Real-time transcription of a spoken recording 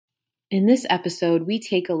In this episode, we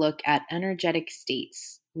take a look at energetic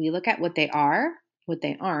states. We look at what they are, what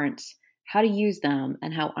they aren't, how to use them,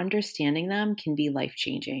 and how understanding them can be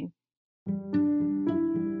life-changing.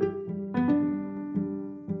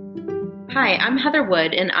 Hi, I'm Heather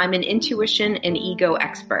Wood, and I'm an intuition and ego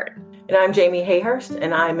expert. And I'm Jamie Hayhurst,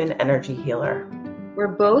 and I'm an energy healer. We're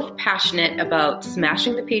both passionate about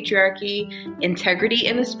smashing the patriarchy, integrity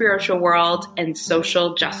in the spiritual world, and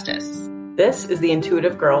social justice. This is the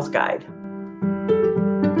Intuitive Girls Guide.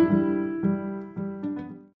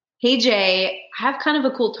 Hey Jay, I have kind of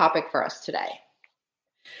a cool topic for us today.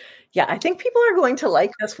 Yeah, I think people are going to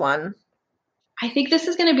like this one. I think this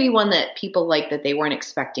is going to be one that people like that they weren't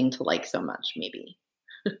expecting to like so much, maybe.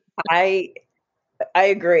 I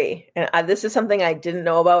agree. And this is something I didn't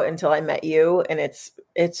know about until I met you, and it's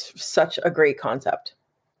such a great concept.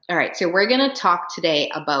 All right, so we're going to talk today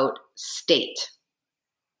about state.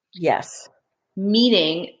 Yes.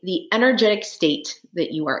 Meaning the energetic state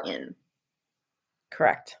that you are in.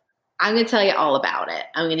 Correct. I'm going to tell you all about it.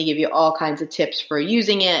 I'm going to give you all kinds of tips for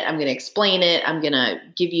using it. I'm going to explain it. I'm going to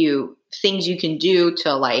give you things you can do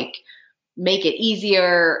to like make it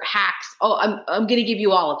easier, hacks. Oh, I'm going to give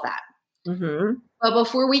you all of that. Mm-hmm. But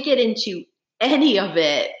before we get into any of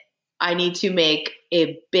it, I need to make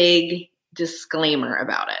a big disclaimer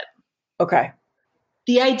about it. Okay.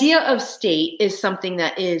 The idea of state is something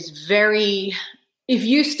that is very, if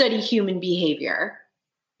you study human behavior,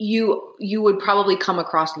 you would probably come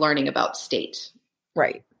across learning about state.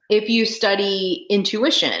 Right. If you study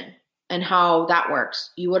intuition and how that works,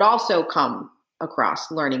 you would also come across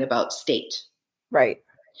learning about state. Right.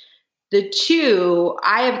 The two,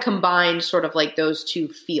 I have combined sort of like those two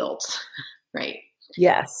fields, right?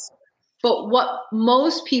 Yes. But what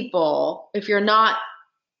most people, if you're not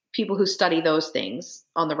people who study those things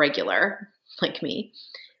on the regular, like me,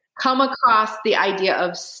 come across the idea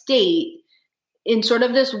of state in sort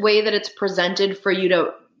of this way that it's presented for you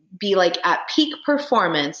to be like at peak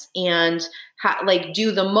performance and like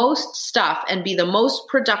do the most stuff and be the most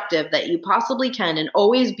productive that you possibly can and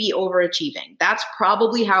always be overachieving. That's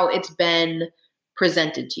probably how it's been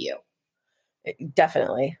presented to you.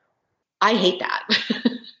 Definitely. I hate that.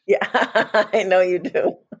 Yeah, I know you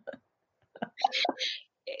do.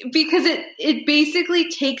 Because it basically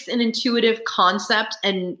takes an intuitive concept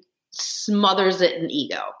and smothers it in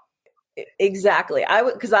ego. Exactly.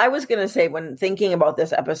 Because I was going to say when thinking about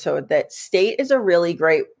this episode that state is a really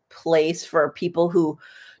great place for people who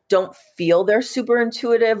don't feel they're super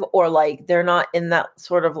intuitive or like they're not in that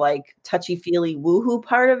sort of like touchy-feely woohoo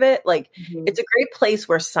part of it. Like It's a great place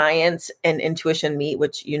where science and intuition meet,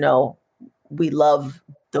 which, you know, we love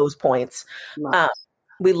those points.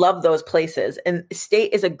 We love those places. And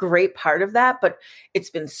state is a great part of that, but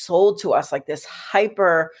it's been sold to us like this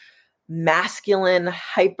hyper masculine,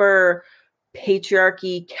 hyper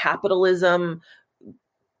patriarchy, capitalism,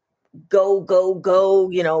 go,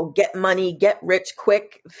 you know, get money, get rich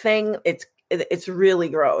quick thing. It's really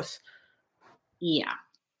gross. Yeah.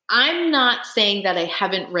 I'm not saying that I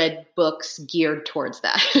haven't read books geared towards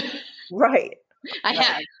that. Right. I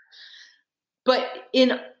have. But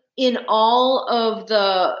in all of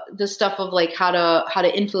the stuff of like how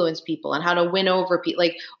to influence people and how to win over people,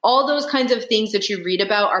 like all those kinds of things that you read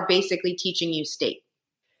about are basically teaching you state.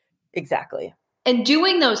 Exactly. And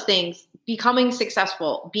doing those things, becoming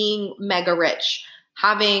successful, being mega rich,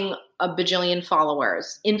 having a bajillion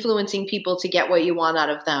followers, influencing people to get what you want out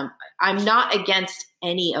of them. I'm not against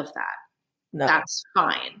any of that. No. That's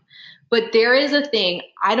fine. But there is a thing,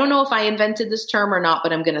 I don't know if I invented this term or not,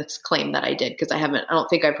 but I'm going to claim that I did because I don't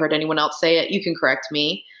think I've heard anyone else say it. You can correct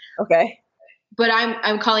me. Okay. But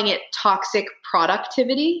I'm calling it toxic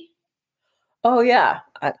productivity. Oh yeah.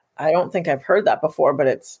 I don't think I've heard that before, but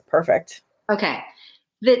it's perfect. Okay.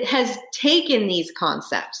 That has taken these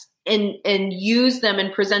concepts and used them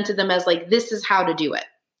and presented them as like, this is how to do it.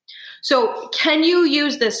 So can you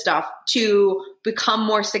use this stuff to become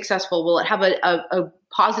more successful? Will it have a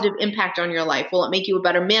positive impact on your life? Will it make you a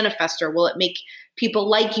better manifester? Will it make people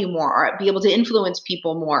like you more or be able to influence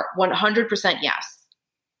people more? 100% yes.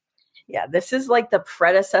 Yeah, this is like the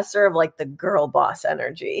predecessor of like the girl boss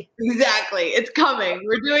energy. Exactly. It's coming.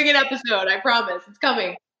 We're doing an episode. I promise. It's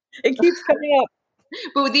coming. It keeps coming up.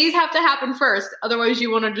 But these have to happen first. Otherwise,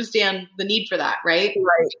 you won't understand the need for that, right?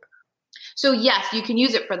 Right. So yes, you can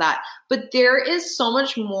use it for that. But there is so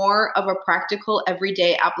much more of a practical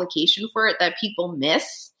everyday application for it that people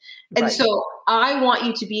miss. And Right. So I want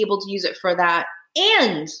you to be able to use it for that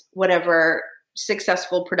and whatever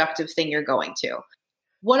successful, productive thing you're going to.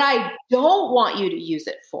 What I don't want you to use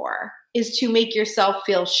it for is to make yourself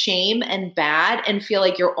feel shame and bad and feel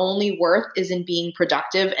like your only worth is in being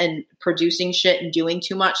productive and producing shit and doing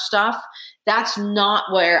too much stuff. That's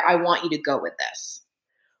not where I want you to go with this.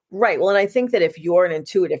 Right. Well, and I think that if you're an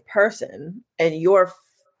intuitive person and you're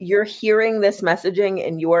hearing this messaging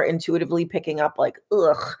and you're intuitively picking up like,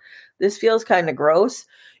 ugh, this feels kind of gross,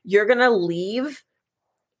 you're going to leave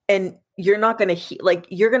and you're not going to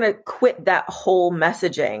you're going to quit that whole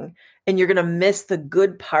messaging and you're going to miss the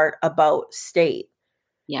good part about state.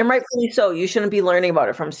 Yes. And rightfully so. You shouldn't be learning about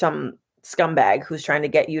it from some scumbag who's trying to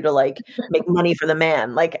get you to like make money for the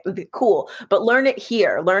man. Like, cool. But learn it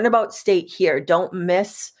here. Learn about state here. Don't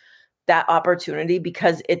miss that opportunity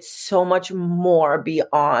because it's so much more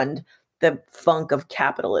beyond the funk of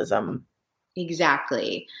capitalism.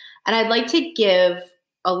 Exactly. And I'd like to give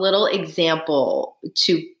a little example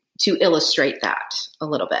to illustrate that a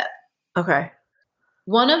little bit. Okay.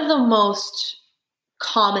 One of the most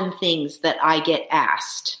common things that I get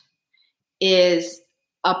asked is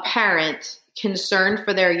a parent concerned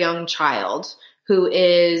for their young child who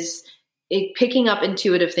is picking up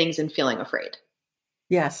intuitive things and feeling afraid.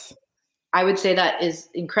 Yes. I would say that is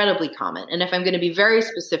incredibly common. And if I'm going to be very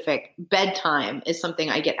specific, bedtime is something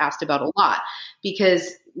I get asked about a lot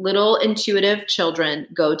because little intuitive children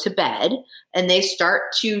go to bed and they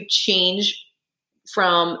start to change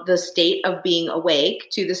from the state of being awake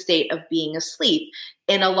to the state of being asleep.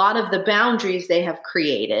 And a lot of the boundaries they have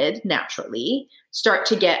created naturally start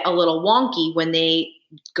to get a little wonky when they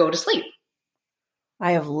go to sleep.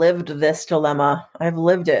 I have lived this dilemma. I've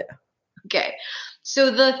lived it. Okay.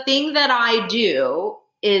 So the thing that I do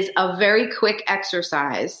is a very quick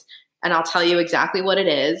exercise, and I'll tell you exactly what it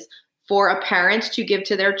is, for a parent to give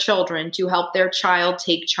to their children to help their child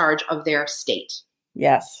take charge of their state.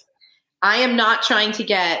 Yes. I am not trying to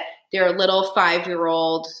get their little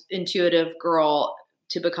 5-year-old intuitive girl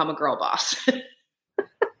to become a girl boss. I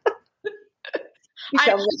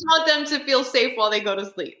just want them to feel safe while they go to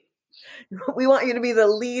sleep. We want you to be the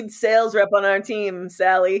lead sales rep on our team,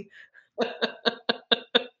 Sally.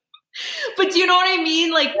 But do you know what I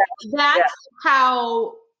mean? Like that's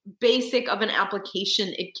how basic of an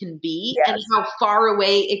application it can be and how far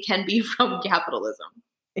away it can be from capitalism.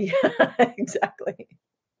 Yeah, exactly.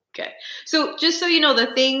 Okay. So just so you know,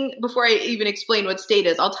 the thing, before I even explain what state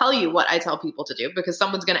is, I'll tell you what I tell people to do because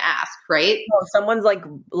someone's going to ask, right? Oh, someone's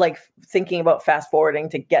like thinking about fast forwarding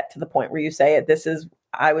to get to the point where you say it.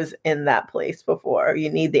 I was in that place before. You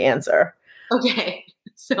need the answer. Okay.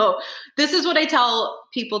 So this is what I tell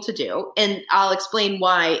people to do, and I'll explain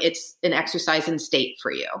why it's an exercise in state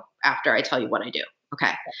for you after I tell you what I do.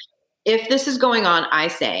 Okay. If this is going on, I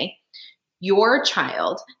say, your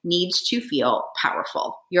child needs to feel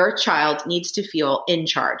powerful. Your child needs to feel in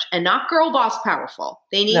charge and not girl boss powerful.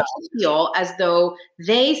 They need to feel as though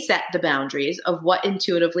they set the boundaries of what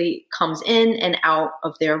intuitively comes in and out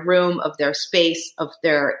of their room, of their space, of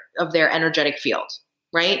their energetic field,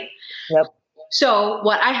 right? Yep. So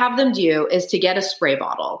what I have them do is to get a spray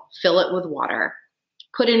bottle, fill it with water,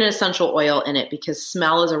 put in an essential oil in it because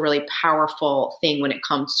smell is a really powerful thing when it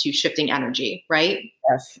comes to shifting energy, right?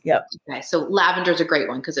 Yes. Yep. Okay. So lavender is a great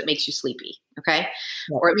one because it makes you sleepy. Okay.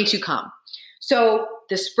 Yep. Or it makes you calm. So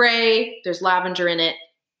the spray, there's lavender in it.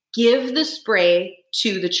 Give the spray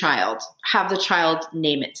to the child. Have the child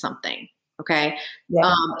name it something. Okay. Yep.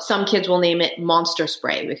 Some kids will name it monster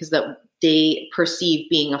spray because they perceive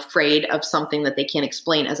being afraid of something that they can't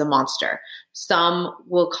explain as a monster. Some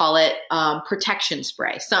will call it protection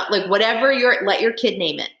spray. So, like whatever let your kid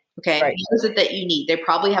name it. Okay. Right. What is it that you need? They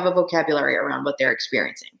probably have a vocabulary around what they're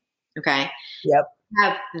experiencing. Okay. Yep.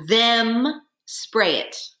 Have them spray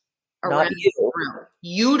it around the room.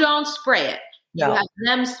 You don't spray it. No. You have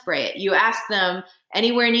them spray it. You ask them,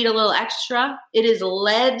 anywhere need a little extra? It is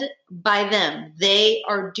led by them. They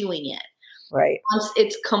are doing it. Right. Once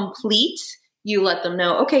it's complete, you let them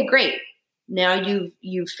know, okay, great. Now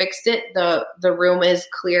you've fixed it. The room is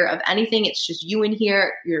clear of anything. It's just you in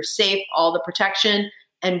here. You're safe, all the protection,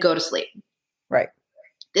 and go to sleep. Right.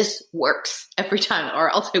 This works every time, or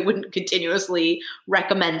else I wouldn't continuously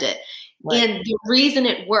recommend it. Right. And the reason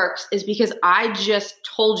it works is because I just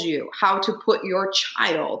told you how to put your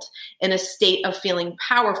child in a state of feeling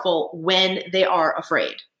powerful when they are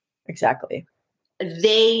afraid. Exactly.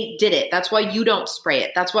 They did it. That's why you don't spray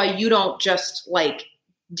it. That's why you don't just like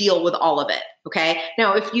deal with all of it. Okay.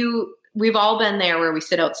 Now, we've all been there where we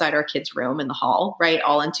sit outside our kids' room in the hall, right?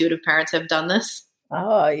 All intuitive parents have done this.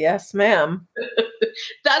 Oh, yes, ma'am.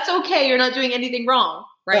 That's okay. You're not doing anything wrong,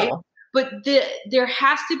 right? No. But there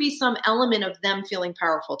has to be some element of them feeling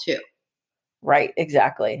powerful too. Right.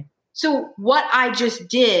 Exactly. So what I just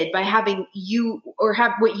did by having you, or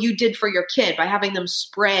have what you did for your kid by having them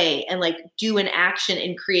spray and like do an action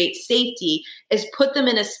and create safety, is put them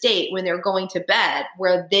in a state when they're going to bed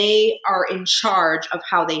where they are in charge of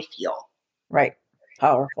how they feel. Right.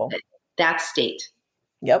 Powerful. That's state.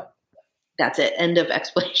 Yep. That's it. End of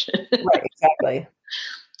explanation. Right. Exactly.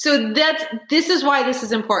 So this is why this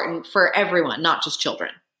is important for everyone, not just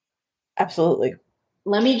children. Absolutely.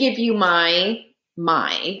 Let me give you my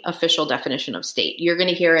official definition of state. You're going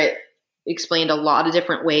to hear it explained a lot of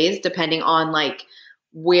different ways depending on like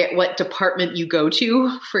what department you go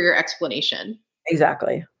to for your explanation.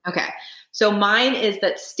 Exactly. Okay. So mine is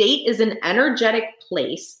that state is an energetic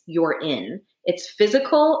place you're in. Its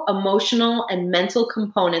physical, emotional, and mental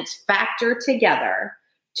components factor together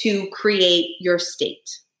to create your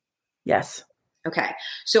state. Yes. Okay.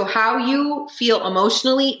 So how you feel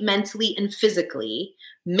emotionally, mentally, and physically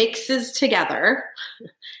mixes together,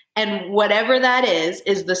 and whatever that is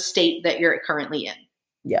the state that you're currently in.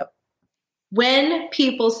 Yep. When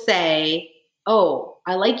people say, "Oh,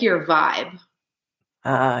 I like your vibe."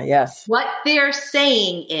 Yes. What they're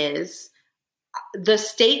saying is the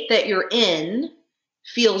state that you're in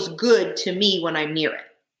feels good to me when I'm near it.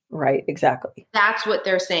 Right. Exactly. That's what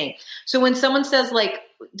they're saying. So when someone says like,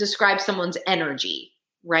 describe someone's energy,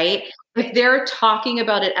 right? If they're talking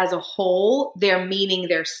about it as a whole, they're meaning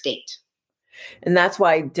their state. And that's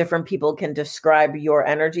why different people can describe your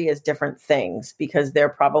energy as different things, because they're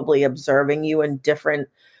probably observing you in different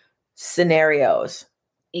scenarios.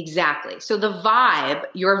 Exactly. So the vibe,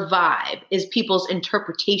 your vibe, is people's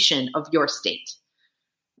interpretation of your state.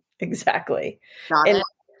 Exactly. Got it?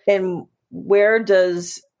 And where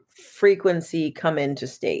does frequency come into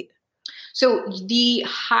state? So the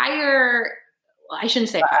higher, well, I shouldn't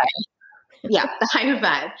say higher. Yeah, the higher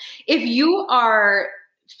vibe. If you are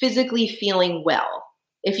physically feeling well,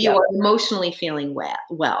 if you are emotionally feeling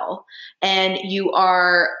well, and you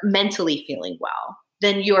are mentally feeling well,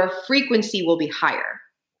 then your frequency will be higher.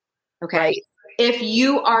 Okay. Right. If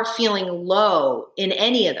you are feeling low in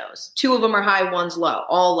any of those, two of them are high, one's low,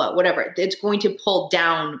 all low, whatever, it's going to pull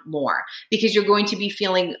down more because you're going to be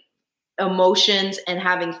feeling emotions and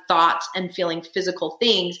having thoughts and feeling physical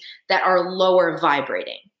things that are lower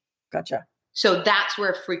vibrating. Gotcha. So that's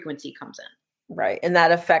where frequency comes in. Right. And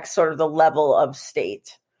that affects sort of the level of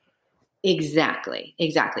state. Exactly.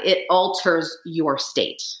 It alters your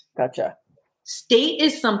state. Gotcha. State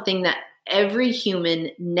is something that every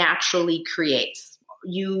human naturally creates.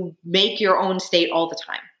 You make your own state all the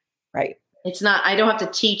time. Right. It's not, I don't have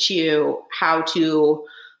to teach you how to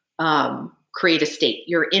create a state.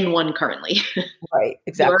 You're in one currently. Right.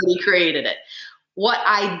 Exactly. You already created it. What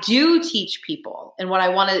I do teach people, and what I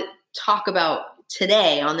want to talk about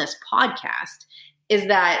today on this podcast, is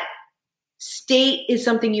that state is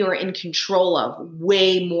something you are in control of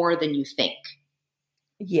way more than you think.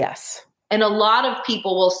 Yes. And a lot of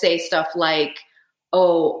people will say stuff like,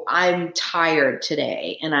 "Oh, I'm tired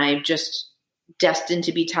today and I'm just destined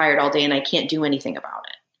to be tired all day and I can't do anything about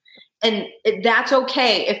it." And that's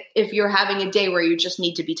okay if you're having a day where you just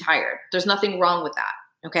need to be tired. There's nothing wrong with that.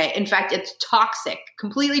 Okay. In fact, it's toxic,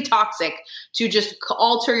 completely toxic to just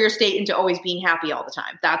alter your state into always being happy all the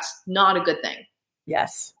time. That's not a good thing.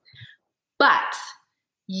 Yes. But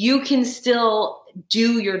you can still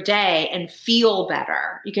do your day and feel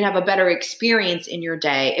better. You can have a better experience in your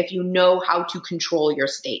day if you know how to control your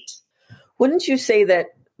state. Wouldn't you say that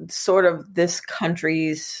sort of this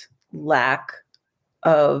country's lack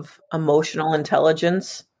of emotional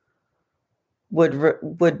intelligence would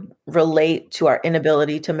relate to our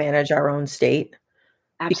inability to manage our own state?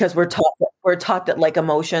 Absolutely. Because we're taught that like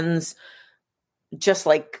emotions just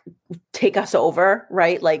like take us over,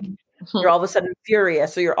 right? Like you're all of a sudden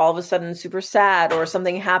furious, or you're all of a sudden super sad, or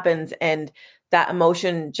something happens and that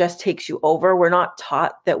emotion just takes you over. We're not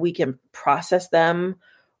taught that we can process them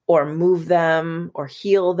or move them or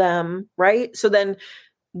heal them, right? So then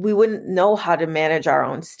we wouldn't know how to manage our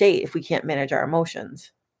own state if we can't manage our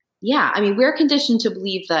emotions. Yeah. I mean, we're conditioned to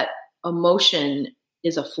believe that emotion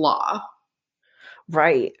is a flaw.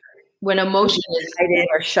 Right. When emotion is hide it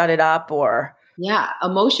or shut it up, or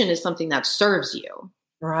emotion is something that serves you.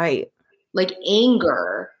 Right. Like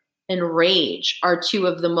anger and rage are two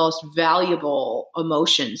of the most valuable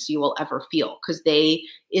emotions you will ever feel, because they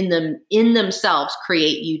in themselves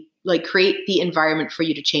create the environment for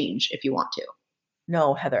you to change if you want to.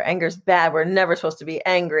 No, Heather, anger's bad. We're never supposed to be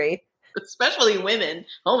angry. Especially women.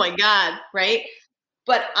 Oh my God, right?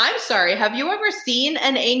 But I'm sorry, have you ever seen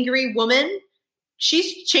an angry woman?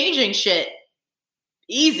 She's changing shit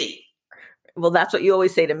easy. Well, that's what you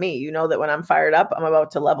always say to me. You know that when I'm fired up, I'm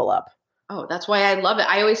about to level up. Oh, that's why I love it.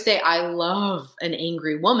 I always say I love an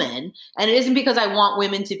angry woman. And it isn't because I want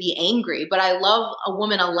women to be angry, but I love a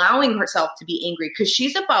woman allowing herself to be angry because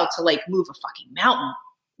she's about to like move a fucking mountain.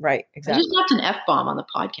 Right. Exactly. I just dropped an F-bomb on the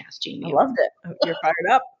podcast, Jamie. I loved it. You're fired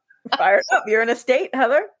up. Fired up. You're in a state,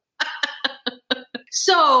 Heather.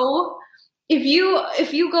 So if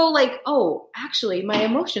you go like, oh, actually my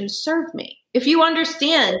emotions serve me. If you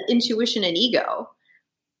understand intuition and ego,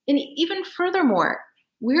 and even furthermore,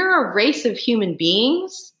 we're a race of human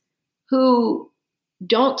beings who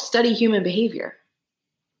don't study human behavior.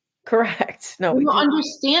 Correct. No, we don't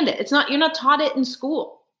understand it. You're not taught it in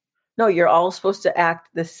school. No, you're all supposed to act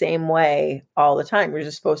the same way all the time. You're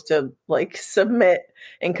just supposed to like submit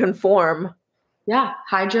and conform. Yeah.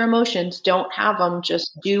 Hide your emotions. Don't have them.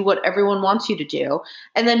 Just do what everyone wants you to do.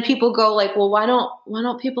 And then people go like, well, why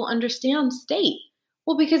don't people understand state?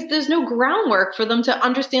 Well, because there's no groundwork for them to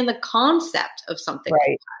understand the concept of something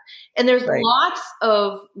like that. And there's lots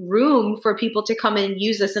of room for people to come in and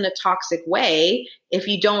use this in a toxic way if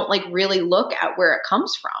you don't like really look at where it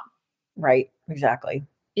comes from. Right. Exactly.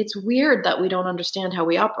 It's weird that we don't understand how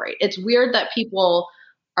we operate. It's weird that people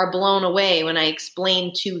are blown away when I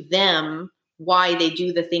explain to them why they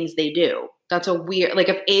do the things they do. That's a weird, like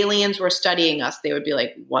if aliens were studying us, they would be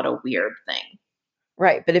like, what a weird thing.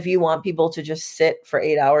 Right. But if you want people to just sit for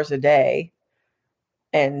 8 hours a day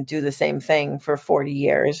and do the same thing for 40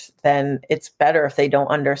 years, then it's better if they don't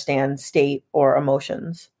understand state or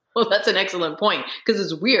emotions. Well, that's an excellent point because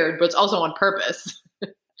it's weird, but it's also on purpose.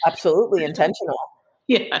 Absolutely intentional.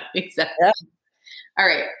 Yeah, exactly. Yeah. All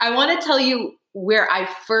right. I want to tell you where I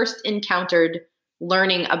first encountered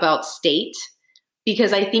learning about state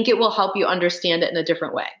because I think it will help you understand it in a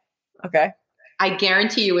different way. Okay. I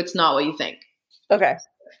guarantee you it's not what you think. Okay.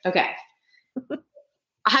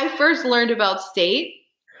 I first learned about state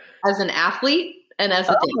as an athlete and as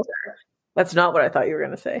a dancer. That's not what I thought you were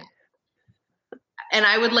going to say. And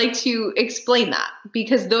I would like to explain that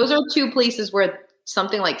because those are two places where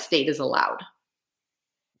something like state is allowed.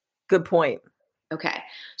 Good point. Okay.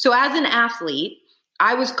 So as an athlete,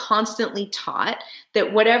 I was constantly taught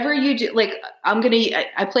that whatever you do, like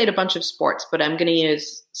I played a bunch of sports, but I'm going to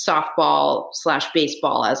use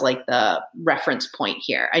softball/baseball as like the reference point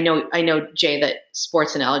here. I know, Jay, that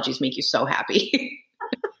sports analogies make you so happy.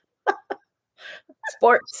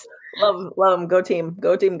 Sports. Love them. Go team.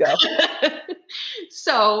 Go team, go.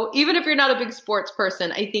 So even if you're not a big sports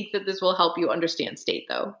person, I think that this will help you understand state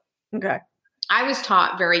though. Okay. I was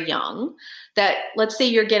taught very young that let's say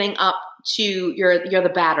you're getting up to, you're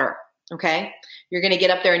the batter, okay? You're going to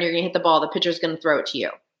get up there and you're going to hit the ball. The pitcher's going to throw it to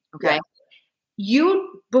you, okay? Yeah.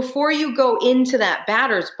 Before you go into that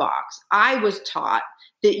batter's box, I was taught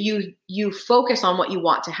that you focus on what you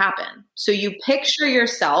want to happen. So you picture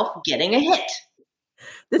yourself getting a hit.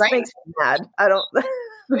 This makes me mad. I don't...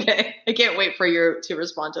 Okay. I can't wait for you to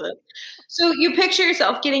respond to this. So you picture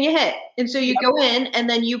yourself getting a hit. And so you go in and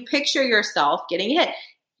then you picture yourself getting a hit.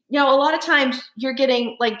 A lot of times you're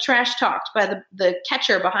getting like trash talked by the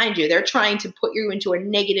catcher behind you. They're trying to put you into a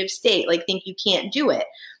negative state, like think you can't do it.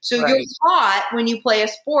 So you're taught when you play a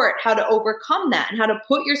sport how to overcome that and how to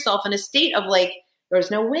put yourself in a state of like, there's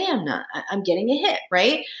no way I'm getting a hit.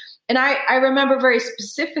 Right. And I remember very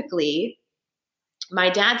specifically my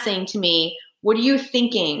dad saying to me, what are you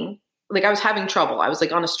thinking? Like I was having trouble. I was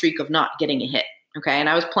like on a streak of not getting a hit. Okay. And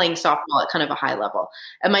I was playing softball at kind of a high level.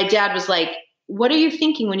 And my dad was like, what are you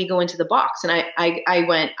thinking when you go into the box? And I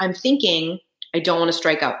went, I'm thinking, I don't want to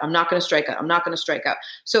strike out. I'm not going to strike out. I'm not going to strike out.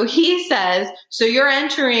 So he says, so you're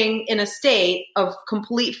entering in a state of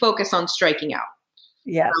complete focus on striking out.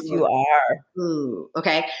 Yes, you are. Ooh,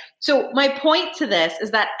 okay. So my point to this is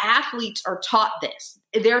that athletes are taught this.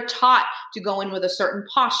 They're taught to go in with a certain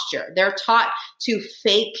posture. They're taught to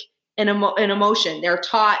fake an emotion. They're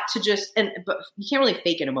taught to but you can't really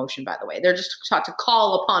fake an emotion, by the way. They're just taught to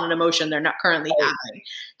call upon an emotion they're not currently having.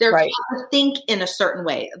 They're taught to think in a certain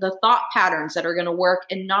way, the thought patterns that are going to work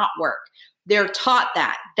and not work. They're taught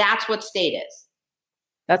that. That's what state is.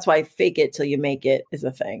 That's why fake it till you make it is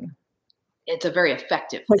a thing. It's a very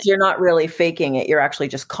effective thing. Because you're not really faking it. You're actually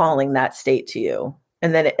just calling that state to you.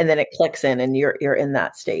 And then it clicks in and you're in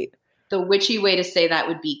that state. The witchy way to say that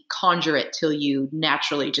would be conjure it till you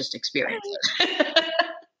naturally just experience it.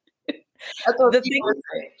 That's what the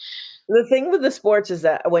thing with the sports is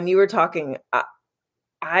that when you were talking,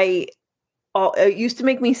 it used to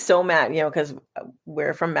make me so mad, because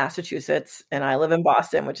we're from Massachusetts and I live in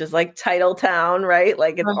Boston, which is like title town, right?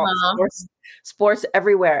 Like it's all sports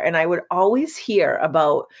everywhere. And I would always hear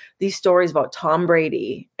about these stories about Tom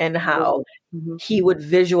Brady and how he would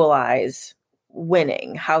visualize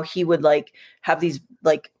winning, how he would like have these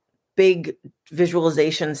like big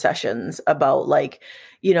visualization sessions about like,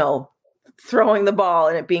 you know, throwing the ball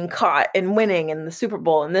and it being caught and winning and the Super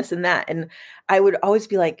Bowl and this and that. And I would always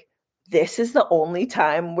be like, this is the only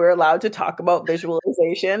time we're allowed to talk about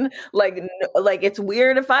visualization. Like it's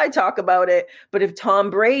weird if I talk about it, but if Tom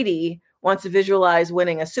Brady wants to visualize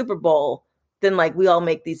winning a Super Bowl, then like we all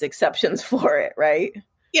make these exceptions for it, right?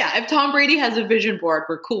 Yeah, if Tom Brady has a vision board,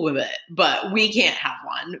 we're cool with it, but we can't have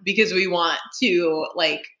one because we want to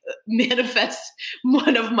like manifest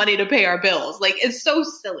enough money to pay our bills. Like it's so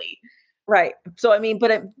silly. Right. So I mean,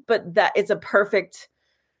 but that it's a perfect.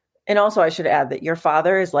 And also I should add that your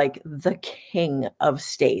father is like the king of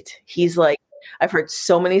state. He's like, I've heard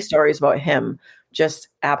so many stories about him just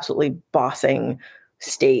absolutely bossing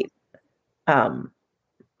state.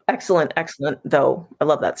 Excellent though. I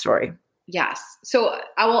love that story. Yes. So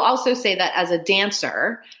I will also say that as a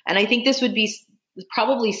dancer, and I think this would be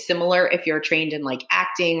probably similar if you're trained in like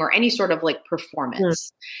acting or any sort of like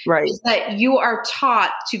performance, right? Is that you are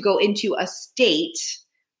taught to go into a state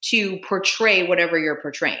to portray whatever you're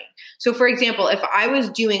portraying. So for example, if I was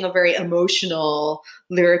doing a very emotional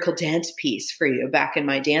lyrical dance piece for you back in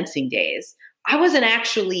my dancing days, I wasn't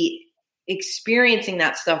actually experiencing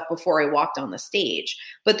that stuff before I walked on the stage.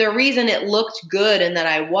 But the reason it looked good and that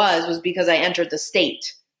I was because I entered the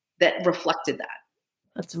state that reflected that.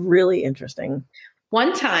 That's really interesting.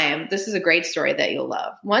 One time, this is a great story that you'll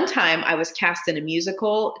love. One time I was cast in a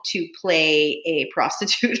musical to play a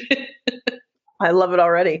prostitute. I love it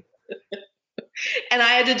already. And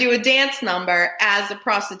I had to do a dance number as a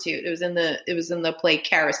prostitute. It was in the play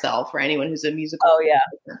Carousel for anyone who's a musical. Oh yeah.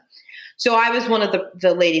 Person. So I was one of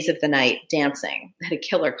the ladies of the night dancing. I had a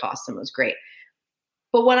killer costume. It was great.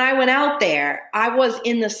 But when I went out there, I was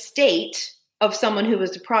in the state of someone who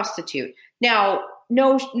was a prostitute. Now,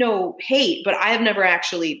 no hate, but I have never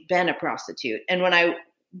actually been a prostitute. And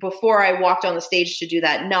before I walked on the stage to do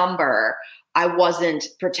that number, I wasn't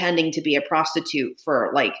pretending to be a prostitute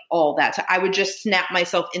for like all that. So I would just snap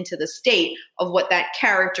myself into the state of what that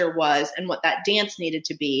character was and what that dance needed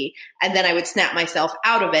to be. And then I would snap myself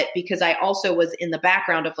out of it because I also was in the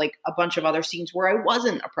background of like a bunch of other scenes where I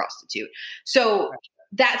wasn't a prostitute. So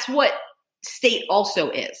that's what state also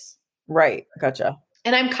is. Right. Gotcha.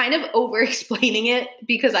 And I'm kind of over explaining it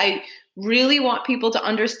because I really want people to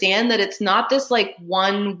understand that it's not this like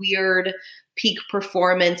one weird peak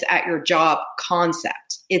performance at your job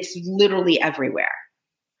concept. It's literally everywhere.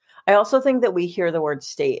 I also think that we hear the word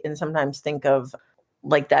state and sometimes think of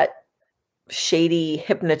like that shady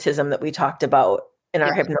hypnotism that we talked about in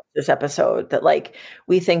our hypnosis episode, that like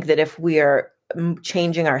we think that if we are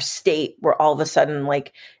changing our state, we're all of a sudden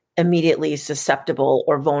like immediately susceptible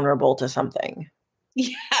or vulnerable to something.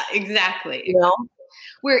 Yeah, exactly. You know?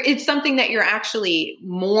 Where it's something that you're actually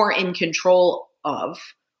more in control of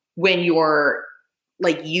when you're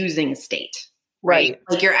like using state, right?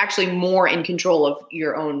 Like you're actually more in control of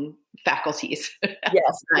your own faculties.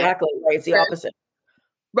 Yes, exactly. Right. It's the opposite.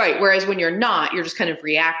 Right. Whereas when you're not, you're just kind of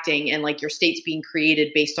reacting and like your state's being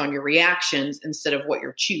created based on your reactions instead of what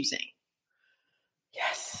you're choosing.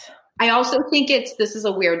 Yes. I also think this is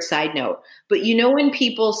a weird side note, but you know, when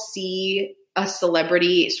people see a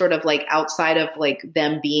celebrity sort of like outside of like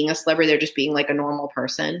them being a celebrity, they're just being like a normal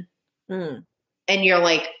person. Mm. And you're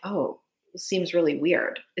like, oh, this seems really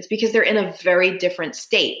weird. It's because they're in a very different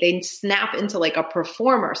state. They snap into like a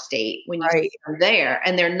performer state when you see them there,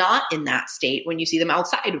 and they're not in that state when you see them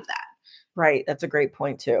outside of that. Right. That's a great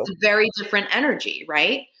point too. It's a very different energy,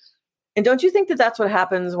 right? And don't you think that that's what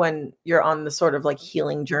happens when you're on the sort of like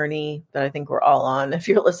healing journey that I think we're all on, if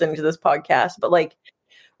you're listening to this podcast, but like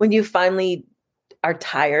when you finally are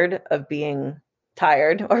tired of being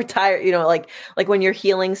tired, you know, like when you're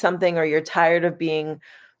healing something or you're tired of being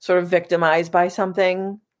sort of victimized by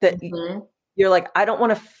something that you're like, I don't want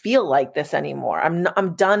to feel like this anymore.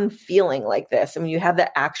 I'm done feeling like this. I mean, you have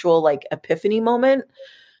that actual like epiphany moment.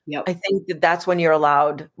 Yep. I think that's when you're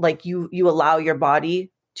allowed, like you allow your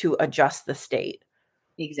body to adjust the state.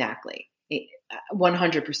 Exactly.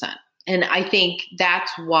 100%. And I think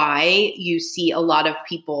that's why you see a lot of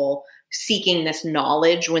people seeking this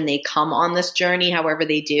knowledge when they come on this journey, however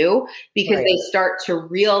they do, because they start to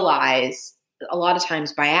realize a lot of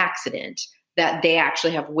times by accident that they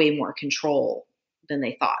actually have way more control than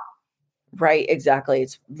they thought. Right. Exactly.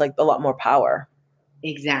 It's like a lot more power.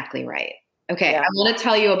 Exactly right. Okay. I want to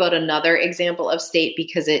tell you about another example of state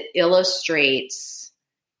because it illustrates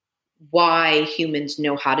why humans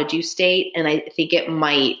know how to do state. And I think it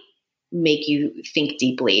might make you think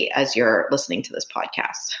deeply as you're listening to this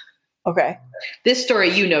podcast. Okay. This story,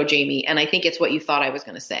 you know, Jamie, and I think it's what you thought I was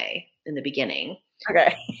going to say in the beginning.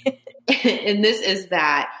 Okay. And this is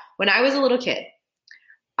that when I was a little kid,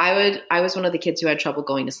 I was one of the kids who had trouble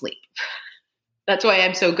going to sleep. That's why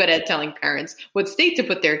I'm so good at telling parents what state to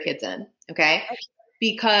put their kids in. Okay.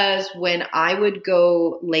 Because when I would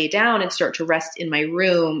go lay down and start to rest in my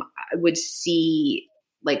room, I would see,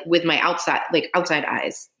 like, with my outside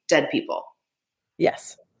eyes, dead people.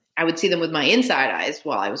 Yes. I would see them with my inside eyes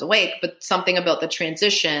while I was awake, but something about the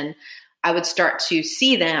transition, I would start to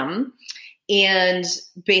see them. And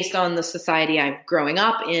based on the society I'm growing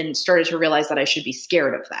up in, started to realize that I should be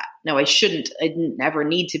scared of that. Now, I didn't ever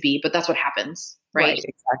need to be, but that's what happens, right?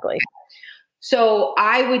 Exactly. So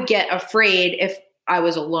I would get afraid if I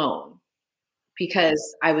was alone because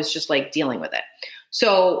I was just like dealing with it.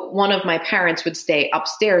 So one of my parents would stay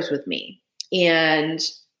upstairs with me, and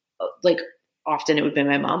like often it would be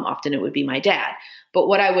my mom, often it would be my dad. But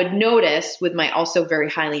what I would notice with my also very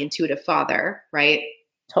highly intuitive father, right?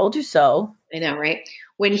 Told you so. I know, right?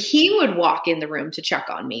 When he would walk in the room to check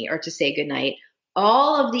on me or to say goodnight,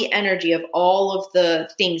 all of the energy of all of the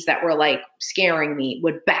things that were like scaring me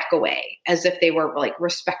would back away as if they were like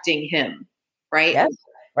respecting him, right? Yes,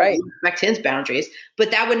 right. Respect his boundaries.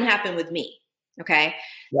 But that wouldn't happen with me. Okay.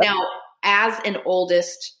 Yep. Now, as an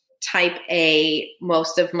oldest type A,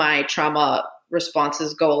 most of my trauma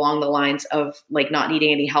responses go along the lines of like not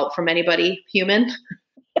needing any help from anybody human.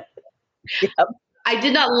 Yep. I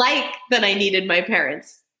did not like that I needed my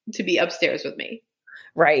parents to be upstairs with me.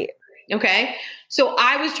 Right. Okay. So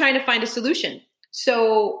I was trying to find a solution.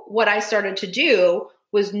 So what I started to do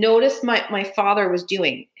was notice my father was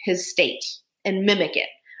doing his state and mimic it.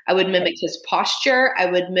 I would mimic his posture. I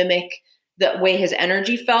would mimic the way his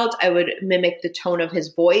energy felt. I would mimic the tone of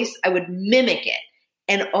his voice. I would mimic it.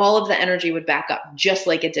 And all of the energy would back up just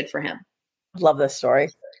like it did for him. Love this story.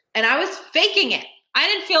 And I was faking it. I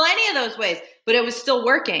didn't feel any of those ways, but it was still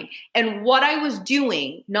working. And what I was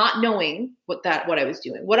doing, not knowing what I was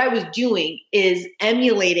doing is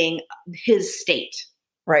emulating his state.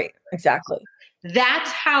 Right. Exactly. That's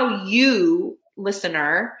how you,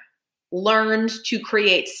 listener, learned to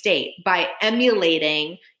create state, by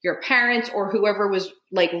emulating your parents or whoever was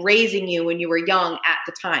like raising you when you were young at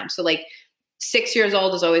the time. So like 6 years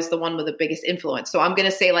old is always the one with the biggest influence. So I'm going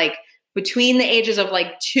to say like between the ages of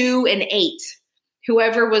like 2 and 8,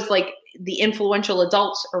 whoever was like the influential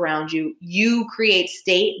adults around you, you create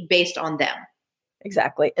state based on them.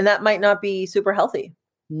 Exactly. And that might not be super healthy.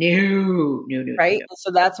 No. Right. No.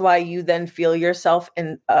 So that's why you then feel yourself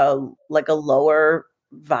in like a lower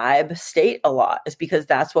vibe state a lot, is because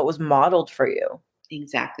that's what was modeled for you.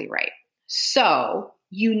 Exactly right. So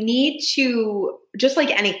you need to, just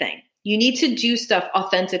like anything, you need to do stuff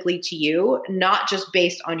authentically to you, not just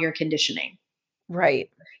based on your conditioning.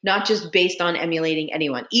 Right. Not just based on emulating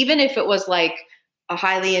anyone. Even if it was like a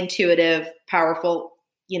highly intuitive, powerful,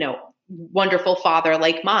 wonderful father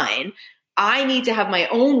like mine, I need to have my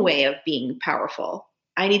own way of being powerful.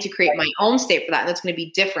 I need to create my own state for that. And that's going to be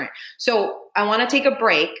different. So I want to take a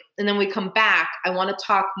break, and then we come back. I want to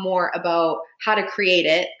talk more about how to create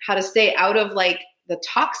it, how to stay out of like the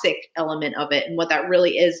toxic element of it, and what that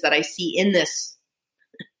really is that I see in this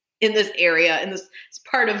area, in this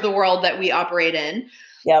part of the world that we operate in.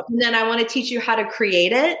 Yep. And then I want to teach you how to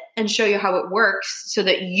create it and show you how it works so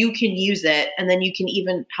that you can use it. And then you can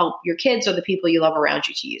even help your kids or the people you love around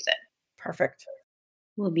you to use it. Perfect.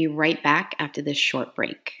 We'll be right back after this short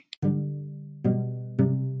break.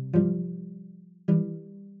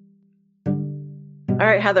 All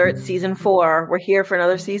right, Heather, it's season 4. We're here for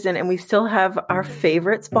another season, and we still have our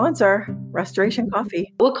favorite sponsor, Restoration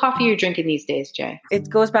Coffee. What coffee are you drinking these days, Jay? It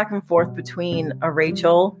goes back and forth between a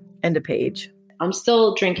Rachel and a Paige. I'm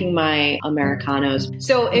still drinking my Americanos.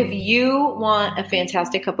 So if you want a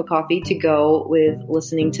fantastic cup of coffee to go with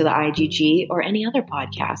listening to the IGG or any other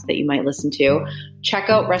podcast that you might listen to, check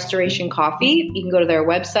out Restoration Coffee. You can go to their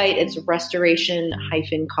website. It's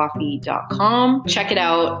restoration-coffee.com. Check it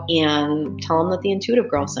out and tell them that the Intuitive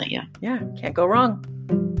Girl sent you. Yeah, can't go wrong.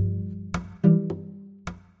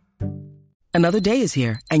 Another day is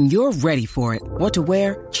here, and you're ready for it. What to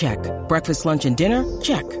wear? Check. Breakfast, lunch, and dinner?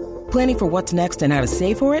 Check. Planning for what's next and how to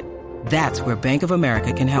save for it? That's where Bank of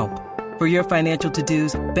America can help. For your financial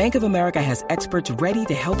to-dos, Bank of America has experts ready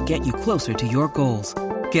to help get you closer to your goals.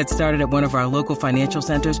 Get started at one of our local financial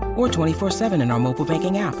centers or 24/7 in our mobile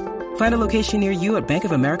banking app. Find a location near you at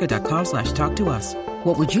bankofamerica.com/talktous.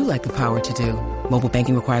 What would you like the power to do? Mobile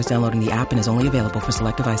banking requires downloading the app and is only available for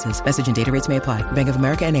select devices. Message and data rates may apply. Bank of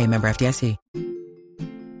America NA, member FDIC.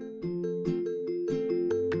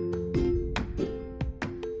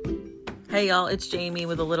 Hey y'all, it's Jamie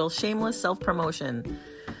with a little shameless self-promotion.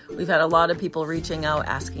 We've had a lot of people reaching out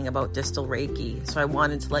asking about distal Reiki. So I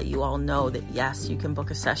wanted to let you all know that yes, you can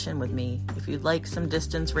book a session with me. If you'd like some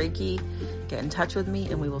distance Reiki, get in touch with me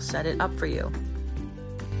and we will set it up for you.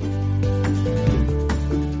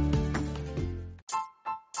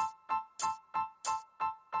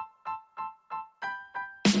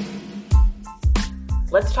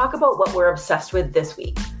 Let's talk about what we're obsessed with this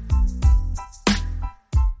week.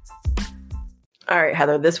 All right,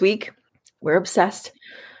 Heather, this week we're obsessed,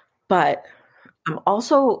 but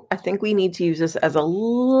I think we need to use this as a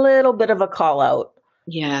little bit of a call out.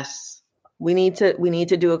 Yes. We need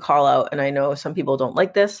to do a call out. And I know some people don't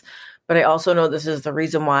like this, but I also know this is the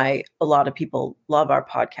reason why a lot of people love our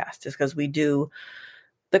podcast is because we do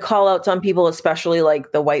the call outs on people, especially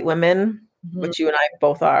like the white women, which you and I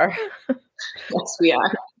both are. Yes, we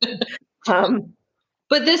are.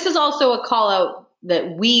 But this is also a call out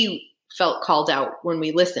that we felt called out when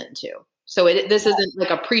we listened to. So this isn't like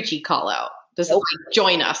a preachy call out. This is like,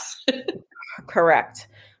 join us. Correct.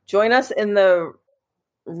 Join us in the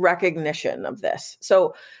recognition of this.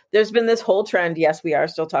 So there's been this whole trend. Yes, we are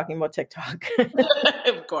still talking about TikTok.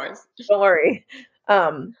 Of course. Don't worry.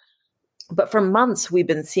 But for months, we've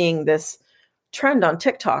been seeing this trend on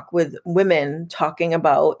TikTok with women talking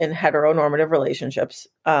about in heteronormative relationships,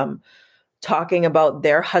 talking about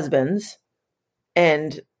their husbands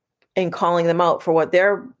and calling them out for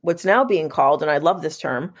what's now being called, and I love this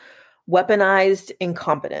term, weaponized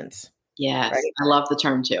incompetence. Yes, right? I love the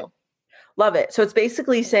term too. Love it. So it's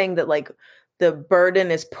basically saying that like the burden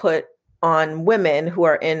is put on women who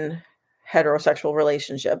are in heterosexual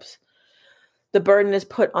relationships. The burden is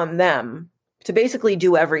put on them to basically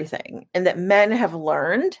do everything. And that men have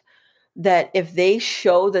learned that if they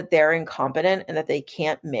show that they're incompetent and that they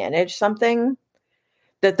can't manage something,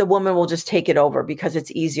 that the woman will just take it over because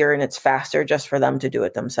it's easier and it's faster just for them to do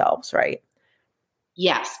it themselves, right?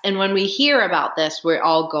 Yes. And when we hear about this, we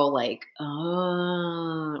all go like,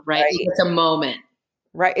 oh, right? It's a moment.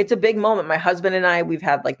 Right. It's a big moment. My husband and I, we've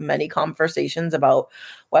had like many conversations about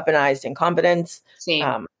weaponized incompetence.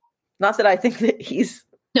 Same. Not that I think that he's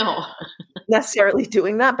necessarily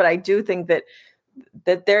doing that, but I do think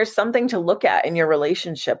that there's something to look at in your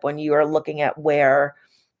relationship when you are looking at where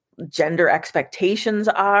gender expectations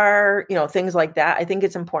are, things like that. I think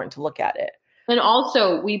it's important to look at it. And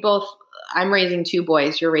also I'm raising 2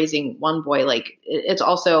 boys, you're raising 1 boy. Like it's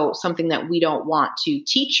also something that we don't want to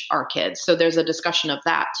teach our kids. So there's a discussion of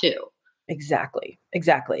that too. Exactly.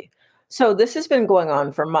 So this has been going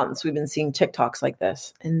on for months. We've been seeing TikToks like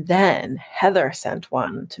this. And then Heather sent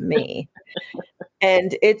one to me.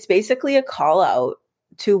 And it's basically a call out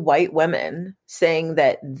to white women saying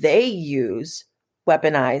that they use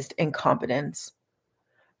weaponized incompetence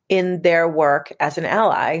in their work as an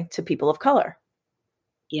ally to people of color.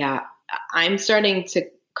 Yeah. I'm starting to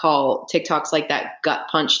call TikToks like that gut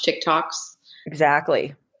punch TikToks.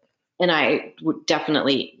 Exactly. And I would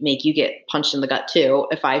definitely make you get punched in the gut too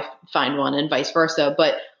if I find one and vice versa.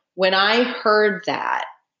 But when I heard that,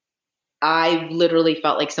 I literally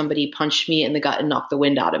felt like somebody punched me in the gut and knocked the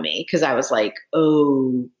wind out of me because I was like,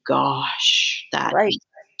 oh gosh, that's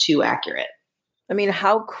too accurate. I mean,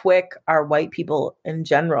 how quick are white people in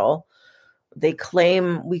general? We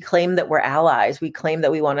claim that we're allies. We claim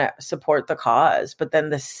that we want to support the cause. But then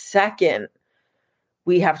the second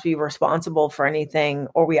we have to be responsible for anything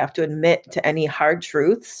or we have to admit to any hard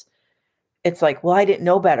truths, it's like, well, I didn't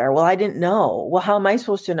know better. Well, I didn't know. Well, how am I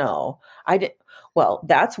supposed to know? Well,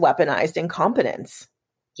 that's weaponized incompetence.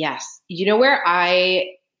 Yes. You know where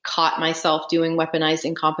I caught myself doing weaponized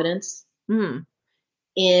incompetence?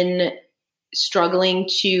 In struggling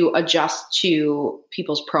to adjust to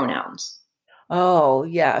people's pronouns. Oh,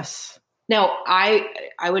 yes. Now, I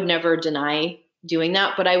would never deny doing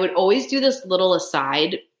that, but I would always do this little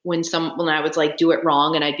aside when I would like do it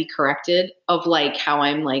wrong and I'd be corrected of like how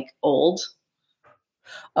I'm like old.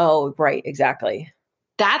 Oh, right. Exactly.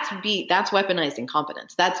 That's weaponized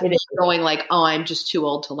incompetence. That's me going like, oh, I'm just too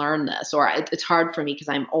old to learn this, or it's hard for me because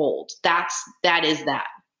I'm old. That is that.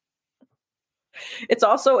 It's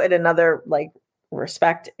also in another like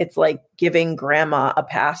respect. It's like giving grandma a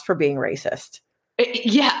pass for being racist.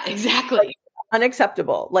 Yeah, exactly. Like,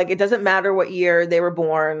 unacceptable. Like it doesn't matter what year they were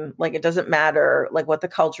born. Like it doesn't matter like what the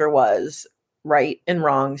culture was. Right and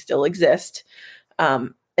wrong still exist.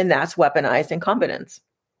 And that's weaponized incompetence.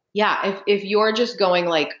 Yeah. If you're just going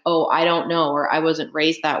like, oh, I don't know, or I wasn't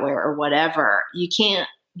raised that way or whatever, you can't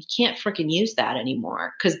freaking use that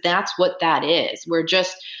anymore. Cause that's what that is.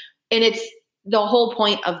 And it's the whole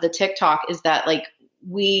point of the TikTok is that like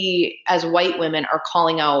we as white women are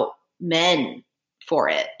calling out men for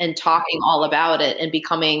it and talking all about it and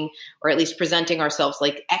becoming, or at least presenting ourselves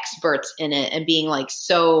like experts in it and being like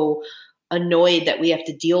so annoyed that we have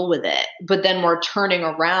to deal with it. But then we're turning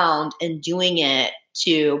around and doing it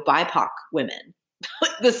to BIPOC women,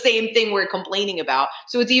 the same thing we're complaining about.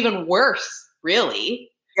 So it's even worse, really.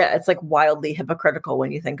 Yeah, it's like wildly hypocritical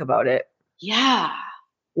when you think about it. Yeah.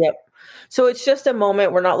 Yep. So it's just a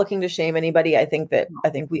moment. We're not looking to shame anybody. I think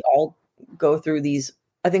we all go through these.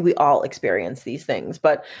 I think we all experience these things.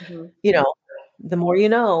 But, you know, the more you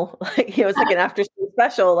know, like, you know, it's like an after school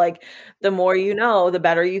special, like the more you know, the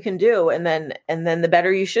better you can do. And then the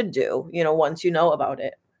better you should do, you know, once you know about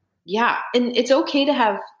it. Yeah. And it's okay to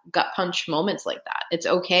have gut punch moments like that. It's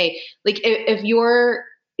okay. Like if you're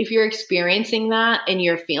experiencing that and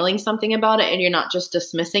you're feeling something about it and you're not just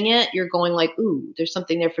dismissing it, you're going like, ooh, there's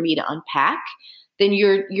something there for me to unpack, then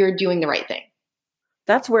you're doing the right thing.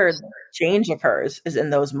 That's where change occurs, is in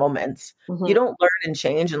those moments. Mm-hmm. You don't learn and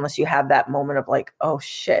change unless you have that moment of like, oh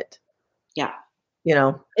shit. Yeah. You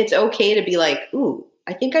know, it's okay to be like, ooh,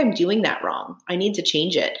 I think I'm doing that wrong. I need to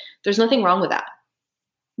change it. There's nothing wrong with that.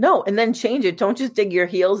 No. And then change it. Don't just dig your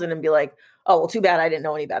heels in and be like, oh, well, too bad I didn't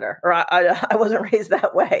know any better. Or I wasn't raised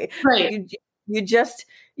that way. Right. You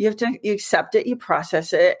accept it, you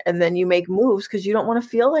process it, and then you make moves because you don't want to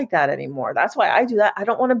feel like that anymore. That's why I do that. I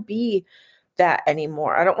don't want to be that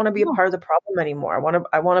anymore. I don't want to be a part of the problem anymore.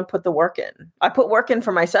 I want to put the work in. I put work in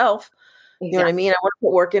for myself. Exactly. You know what I mean? I want to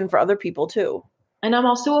put work in for other people too. And I'm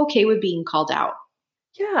also okay with being called out.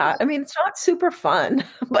 Yeah. I mean, it's not super fun,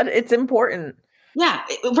 but it's important. Yeah,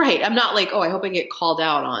 right. I'm not like, oh, I hope I get called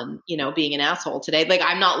out on, you know, being an asshole today. Like,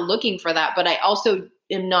 I'm not looking for that, but I also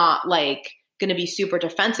am not like going to be super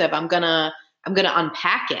defensive. I'm going to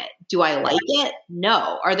unpack it. Do I like it?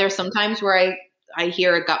 No. Are there some times where I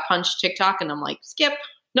hear a gut punch TikTok and I'm like, skip,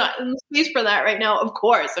 not in the space for that right now. Of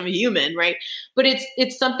course, I'm a human, right? But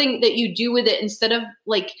it's something that you do with it instead of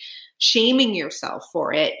like shaming yourself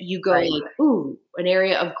for it. You go like, ooh, an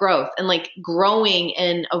area of growth, and like growing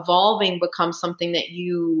and evolving becomes something that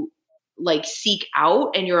you like seek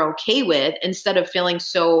out and you're okay with, instead of feeling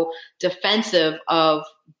so defensive of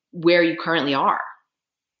where you currently are.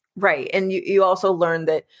 Right. And you also learn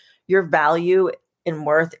that your value and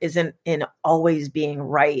worth isn't in always being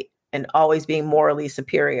right and always being morally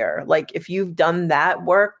superior. Like if you've done that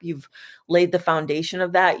work, you've laid the foundation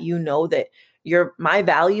of that, you know that my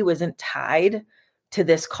value isn't tied to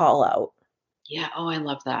this call out. Yeah. Oh, I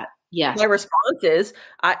love that. Yes. My response is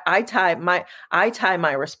I tie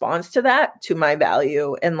my response to that, to my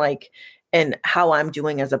value, and how I'm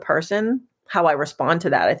doing as a person. How I respond to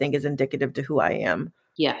that, I think, is indicative to who I am.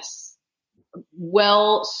 Yes.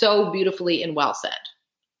 Well, so beautifully and well said.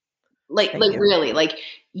 Like really, like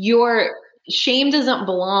your shame doesn't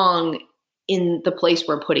belong in the place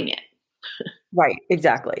we're putting it. Right.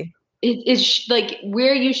 Exactly. It is like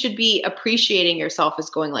where you should be appreciating yourself is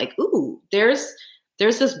going like, ooh, there's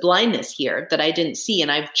this blindness here that I didn't see,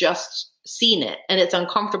 and I've just seen it, and it's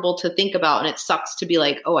uncomfortable to think about, and it sucks to be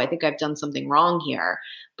like, oh, I think I've done something wrong here.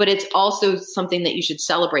 But it's also something that you should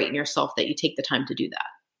celebrate in yourself, that you take the time to do that.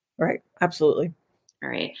 Right. Absolutely. All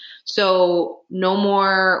right. So no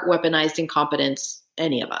more weaponized incompetence,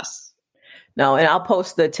 any of us. No. And I'll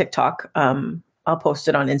post the TikTok. I'll post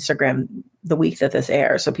it on Instagram the week that this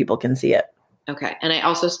airs so people can see it. Okay. And I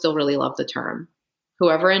also still really love the term.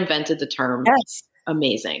 Whoever invented the term. Yes.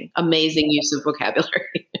 Amazing use of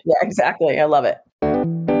vocabulary. Yeah, exactly. I love it.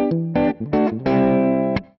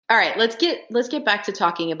 All right, let's get back to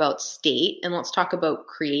talking about state, and let's talk about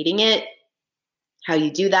creating it, how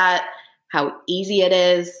you do that, how easy it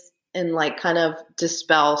is, and like kind of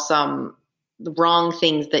dispel some wrong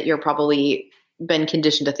things that you're probably been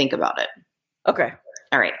conditioned to think about it. Okay.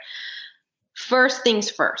 All right. First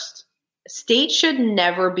things first. State should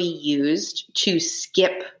never be used to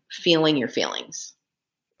skip feeling your feelings.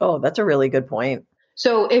 Oh, that's a really good point.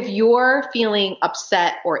 So if you're feeling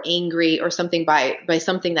upset or angry or something by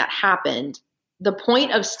something that happened, the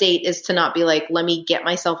point of state is to not be like, let me get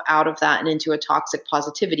myself out of that and into a toxic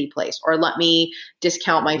positivity place, or let me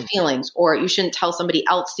discount my feelings, or you shouldn't tell somebody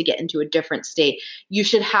else to get into a different state. You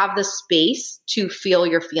should have the space to feel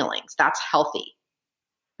your feelings. That's healthy.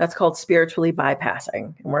 That's called spiritually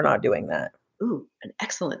bypassing, and we're not doing that. Ooh, an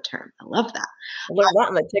excellent term. I love that. I learned that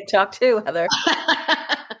on the TikTok too, Heather.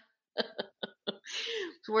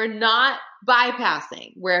 We're not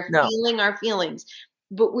bypassing. We're feeling our feelings.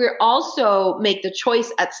 But we're also make the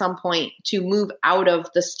choice at some point to move out of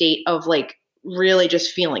the state of like really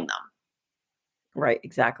just feeling them. Right,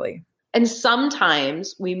 exactly. And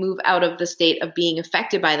sometimes we move out of the state of being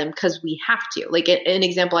affected by them because we have to. Like an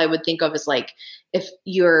example I would think of is like if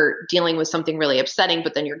you're dealing with something really upsetting,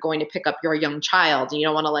 but then you're going to pick up your young child and you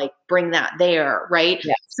don't want to like bring that there, right?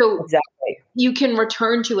 Yes, so exactly. You can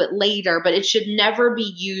return to it later, but it should never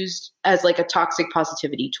be used as like a toxic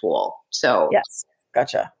positivity tool. So yes,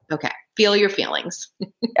 gotcha. Okay. Feel your feelings.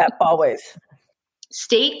 Yep, always.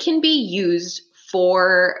 State can be used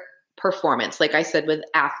for performance, like I said, with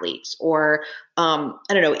athletes or, I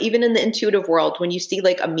don't know, even in the intuitive world, when you see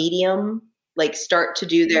like a medium, like start to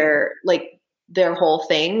do their whole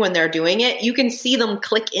thing when they're doing it, you can see them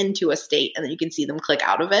click into a state and then you can see them click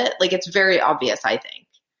out of it. Like it's very obvious, I think.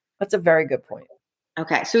 That's a very good point.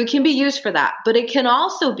 Okay. So it can be used for that, but it can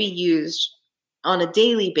also be used on a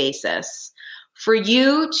daily basis for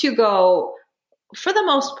you to go, for the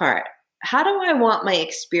most part, how do I want my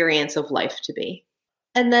experience of life to be?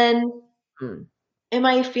 And then, am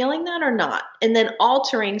I feeling that or not? And then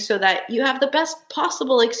altering so that you have the best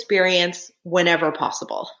possible experience whenever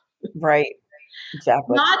possible. Right.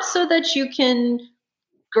 Exactly. Not so that you can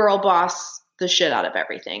girl boss the shit out of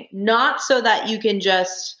everything. Not so that you can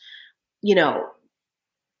just,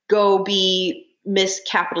 go be Miss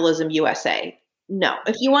Capitalism USA. No.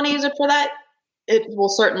 If you want to use it for that, it will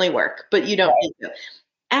certainly work, but you don't need to.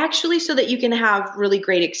 Actually, so that you can have really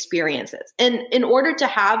great experiences. And in order to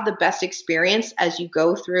have the best experience as you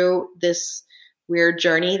go through this weird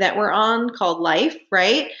journey that we're on called life,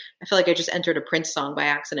 right? I feel like I just entered a Prince song by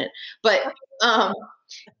accident. But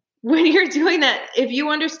when you're doing that, if you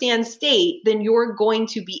understand state, then you're going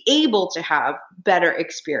to be able to have better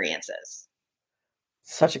experiences.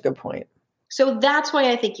 Such a good point. So that's why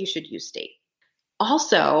I think you should use state.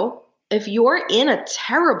 Also, if you're in a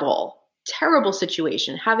terrible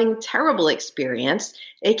situation, having terrible experience,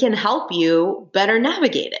 it can help you better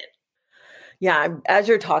navigate it. Yeah. As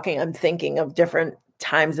you're talking, I'm thinking of different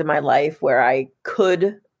times in my life where I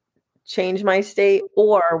could change my state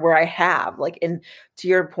or where I have, to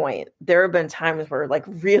your point, there have been times where like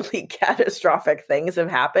really catastrophic things have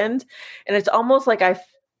happened. And it's almost like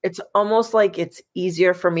it's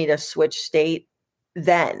easier for me to switch state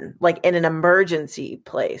then, like in an emergency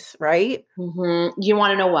place, right? Mm-hmm. You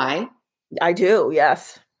want to know why? I do,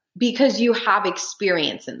 yes. Because you have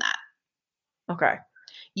experience in that. Okay.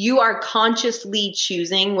 You are consciously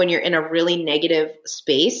choosing when you're in a really negative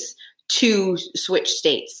space to switch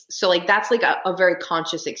states. So like that's like a very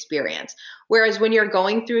conscious experience. Whereas when you're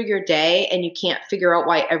going through your day and you can't figure out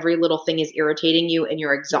why every little thing is irritating you and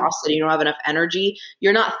you're exhausted and you don't have enough energy,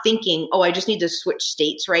 you're not thinking, oh, I just need to switch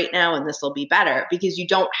states right now and this will be better, because you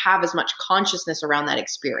don't have as much consciousness around that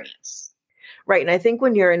experience. Right. And I think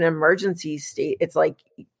when you're in an emergency state, it's like,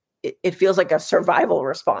 it feels like a survival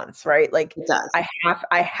response, right? Like it does.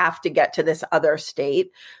 I have to get to this other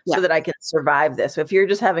state so that I can survive this. So if you're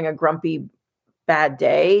just having a grumpy, bad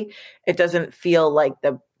day, it doesn't feel like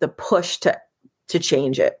the push to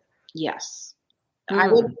change it. Yes.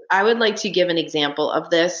 I would like to give an example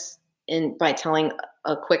of this by telling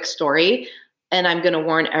a quick story. And I'm going to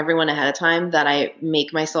warn everyone ahead of time that I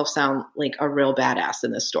make myself sound like a real badass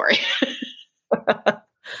in this story.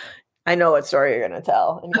 I know what story you're going to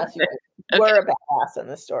tell. And yes, we're a badass in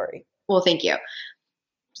this story. Well, thank you.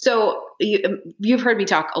 So you've heard me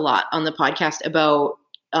talk a lot on the podcast about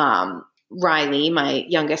Riley, my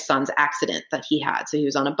youngest son's accident that he had. So he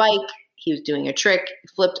was on a bike. He was doing a trick,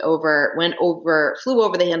 flipped over, flew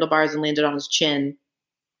over the handlebars and landed on his chin.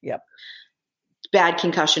 Yep. Bad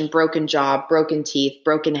concussion, broken jaw, broken teeth,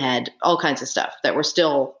 broken head, all kinds of stuff that we're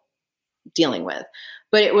still dealing with.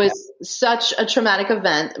 But it was such a traumatic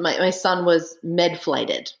event. My son was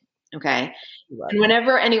med-flighted. Okay. Right. And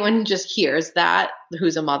whenever anyone just hears that,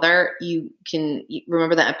 who's a mother, you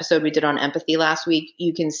remember that episode we did on empathy last week?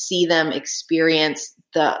 You can see them experience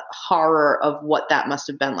the horror of what that must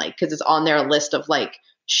have been like, because it's on their list of like,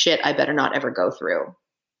 shit, I better not ever go through.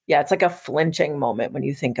 Yeah. It's like a flinching moment when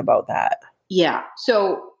you think about that. Yeah.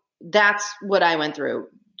 So that's what I went through.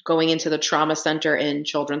 Going into the trauma center in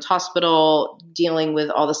Children's Hospital, dealing with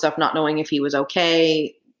all the stuff, not knowing if he was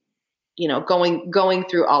okay, going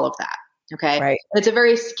through all of that. Okay. Right. It's a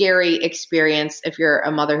very scary experience if you're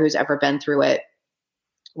a mother who's ever been through it.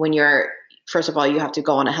 When first of all, you have to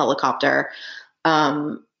go on a helicopter.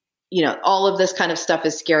 All of this kind of stuff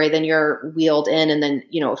is scary. Then you're wheeled in. And then,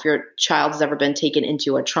 if your child has ever been taken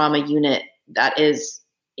into a trauma unit, that is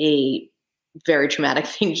a very traumatic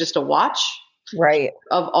thing just to watch. Right.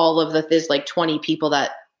 Of all of there's like 20 people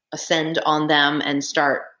that ascend on them and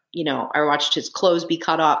start, I watched his clothes be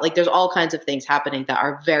cut off. Like there's all kinds of things happening that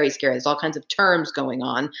are very scary. There's all kinds of terms going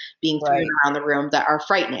on being thrown around the room that are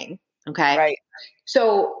frightening. Okay. Right.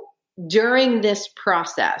 So during this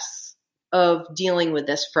process of dealing with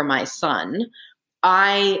this for my son,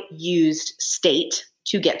 I used state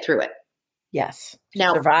to get through it. Yes.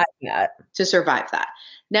 Now, to survive that.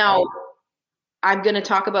 Now, right. I'm going to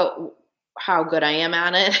talk about how good I am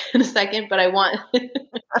at it in a second, but I want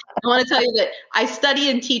to tell you that I study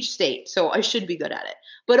and teach state, so I should be good at it.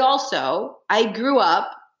 But also, I grew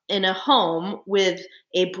up in a home with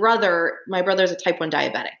a brother. My brother is a type 1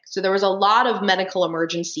 diabetic. So there was a lot of medical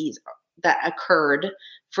emergencies that occurred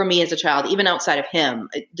for me as a child, even outside of him.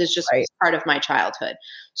 This just right. part of my childhood.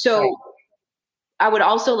 So right. I would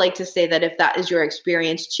also like to say that if that is your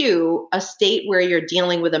experience too, a state where you're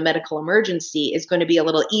dealing with a medical emergency is going to be a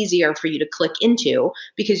little easier for you to click into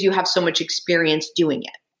because you have so much experience doing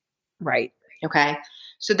it. Right. Okay.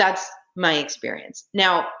 So that's my experience.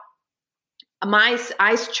 Now,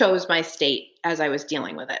 I chose my state as I was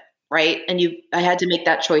dealing with it. Right. And I had to make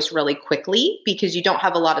that choice really quickly because you don't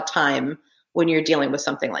have a lot of time when you're dealing with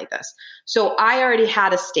something like this. So I already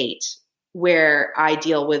had a state where I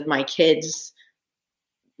deal with my kids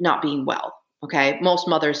not being well. Okay. Most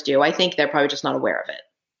mothers do. I think they're probably just not aware of it.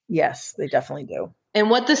 Yes, they definitely do. And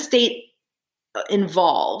what the state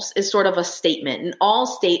involves is sort of a statement, and all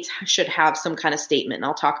states should have some kind of statement. And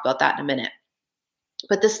I'll talk about that in a minute.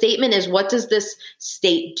 But the statement is, what does this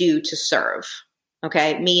state do to serve?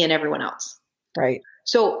 Okay. Me and everyone else. Right.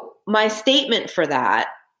 So my statement for that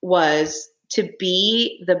was to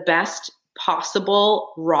be the best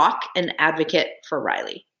possible rock and advocate for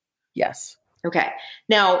Riley. Yes. Okay.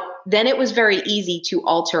 Now, then it was very easy to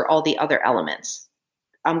alter all the other elements.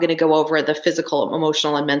 I'm going to go over the physical,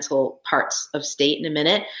 emotional, and mental parts of state in a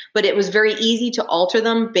minute, but it was very easy to alter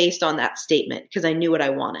them based on that statement because I knew what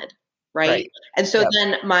I wanted. Right. And so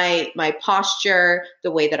then my posture,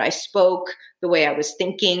 the way that I spoke, the way I was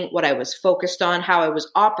thinking, what I was focused on, how I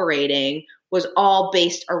was operating was all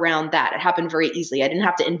based around that. It happened very easily. I didn't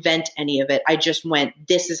have to invent any of it. I just went,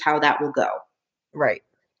 this is how that will go. Right.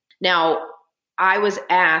 Now, I was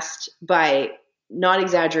asked by, not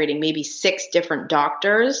exaggerating, maybe 6 different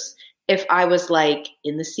doctors if I was like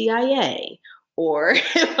in the CIA or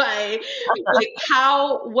if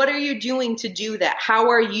what are you doing to do that? How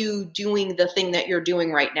are you doing the thing that you're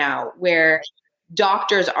doing right now where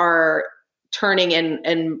doctors are turning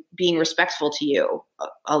and being respectful to you,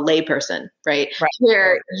 a layperson, right?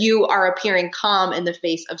 Where you are appearing calm in the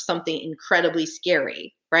face of something incredibly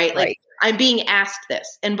scary, right? Like I'm being asked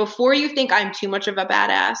this. And before you think I'm too much of a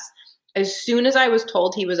badass, as soon as I was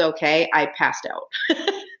told he was okay, I passed out.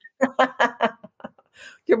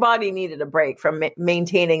 Your body needed a break from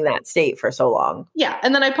maintaining that state for so long. Yeah.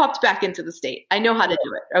 And then I popped back into the state. I know how to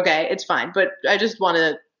do it. Okay. It's fine. But I just want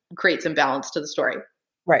to create some balance to the story.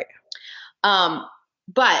 Right.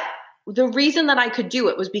 But the reason that I could do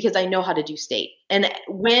it was because I know how to do state. And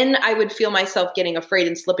when I would feel myself getting afraid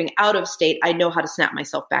and slipping out of state, I know how to snap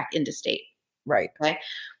myself back into state. Right. Okay.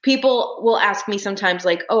 People will ask me sometimes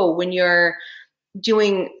like, oh, when you're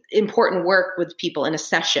doing important work with people in a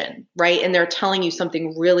session, right? And they're telling you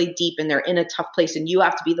something really deep and they're in a tough place and you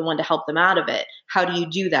have to be the one to help them out of it. How do you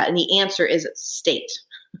do that? And the answer is state.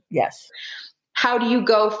 Yes. How do you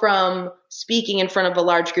go from speaking in front of a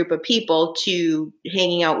large group of people to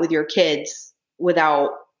hanging out with your kids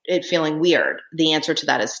without it feeling weird? The answer to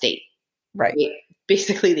that is state. Right.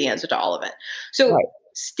 Basically the answer to all of it. So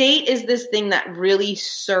state is this thing that really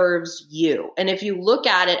serves you. And if you look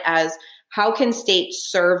at it as how can state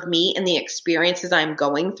serve me in the experiences I'm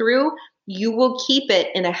going through, you will keep it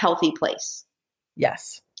in a healthy place.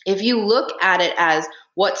 Yes. If you look at it as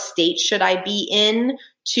what state should I be in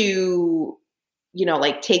to,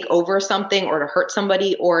 like take over something or to hurt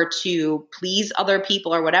somebody or to please other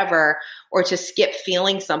people or whatever, or to skip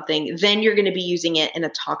feeling something, then you're going to be using it in a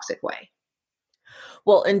toxic way.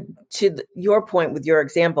 Well, and to your point with your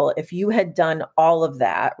example, if you had done all of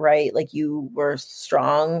that, right? Like you were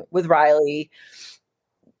strong with Riley,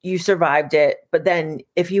 you survived it. But then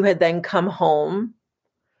if you had then come home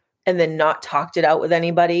and then not talked it out with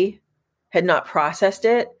anybody, had not processed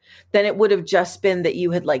it, then it would have just been that you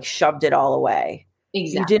had like shoved it all away.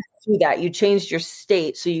 Exactly. You didn't do that. You changed your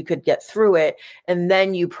state so you could get through it. And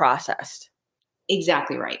then you processed.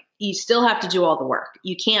 Exactly right. You still have to do all the work.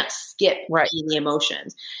 You can't skip the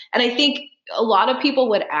emotions. And I think a lot of people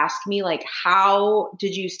would ask me like, how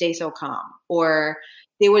did you stay so calm? Or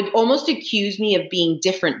they would almost accuse me of being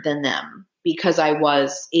different than them because I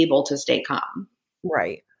was able to stay calm.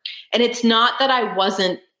 Right. And it's not that I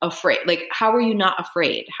wasn't afraid. Like, how were you not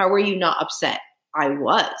afraid? How were you not upset? I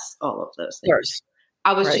was all of those things.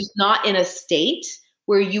 I was just not in a state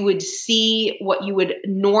where you would see what you would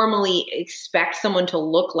normally expect someone to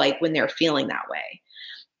look like when they're feeling that way.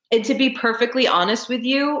 And to be perfectly honest with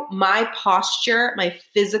you, my posture, my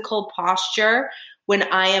physical posture when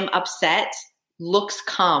I am upset looks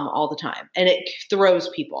calm all the time. And it throws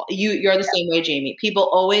people. You're the same way, Jamie. People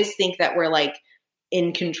always think that we're like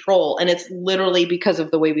in control. And it's literally because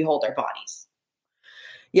of the way we hold our bodies.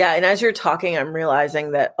 Yeah. And as you're talking, I'm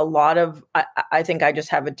realizing that a lot of, I think I just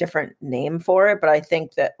have a different name for it, but I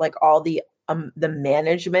think that like all the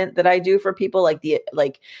management that I do for people, like the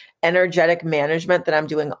energetic management that I'm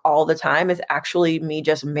doing all the time is actually me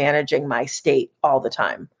just managing my state all the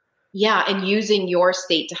time. Yeah. And using your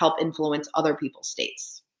state to help influence other people's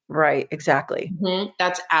states. Right. Exactly. Mm-hmm.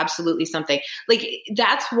 That's absolutely something. Like,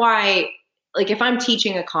 that's why, like, if I'm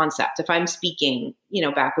teaching a concept, if I'm speaking,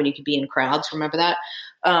 back when you could be in crowds, remember that?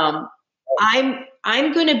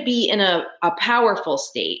 I'm going to be in a powerful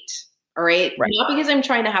state. All right. Not because I'm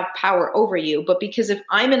trying to have power over you, but because if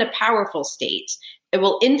I'm in a powerful state, it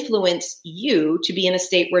will influence you to be in a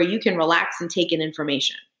state where you can relax and take in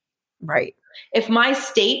information. Right. If my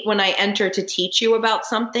state when I enter to teach you about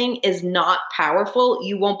something is not powerful,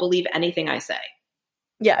 you won't believe anything I say.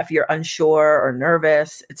 Yeah. If you're unsure or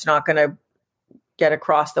nervous, it's not going to get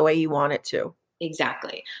across the way you want it to.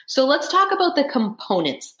 Exactly. So let's talk about the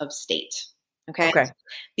components of state. Okay.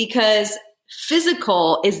 Because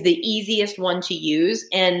physical is the easiest one to use,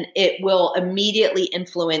 and it will immediately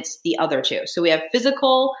influence the other two. So we have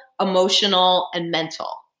physical, emotional, and mental,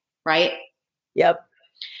 right? Yep.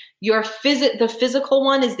 The physical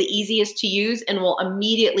one is the easiest to use and will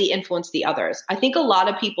immediately influence the others. I think a lot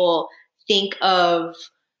of people think of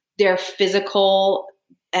their physical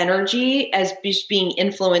energy as just being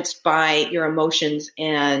influenced by your emotions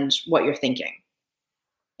and what you're thinking.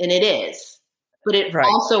 And it is, but it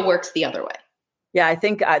also works the other way. Yeah, I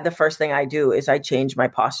think the first thing I do is I change my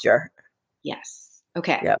posture. Yes.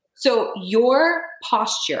 Okay. Yep. So your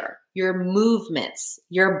posture, your movements,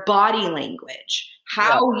 your body language,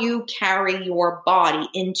 how you carry your body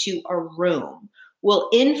into a room will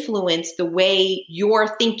influence the way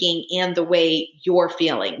you're thinking and the way you're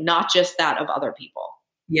feeling, not just that of other people.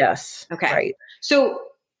 Yes. Okay. Right. So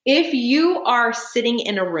if you are sitting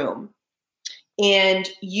in a room and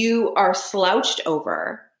you are slouched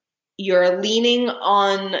over, you're leaning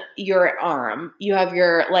on your arm, you have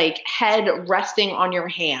your head resting on your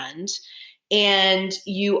hand, and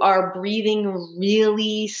you are breathing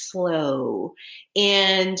really slow,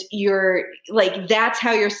 and you're that's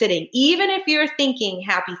how you're sitting. Even if you're thinking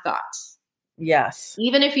happy thoughts. Yes.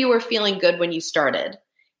 Even if you were feeling good when you started,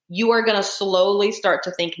 you are going to slowly start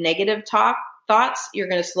to think negative thoughts. You're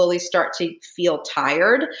going to slowly start to feel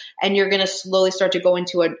tired, and you're going to slowly start to go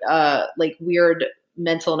into a weird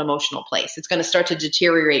mental and emotional place. It's going to start to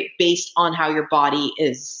deteriorate based on how your body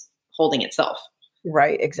is holding itself.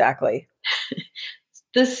 Right. Exactly.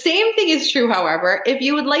 The same thing is true, however, if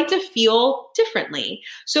you would like to feel differently.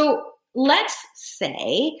 So let's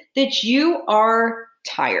say that you are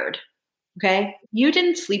tired. Okay. You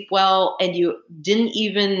didn't sleep well, and you didn't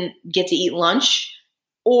even get to eat lunch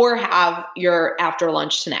or have your after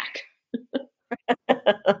lunch snack.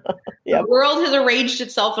 The world has arranged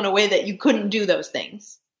itself in a way that you couldn't do those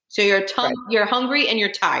things. So you're hungry and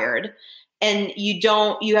you're tired, and you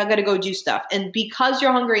have got to go do stuff. And because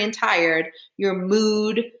you're hungry and tired, your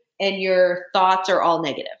mood and your thoughts are all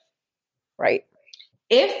negative. Right.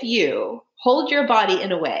 If you hold your body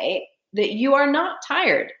in a way that you are not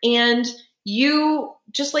tired and you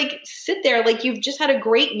just sit there like you've just had a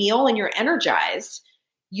great meal and you're energized,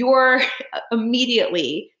 you're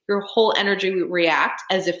immediately, your whole energy will react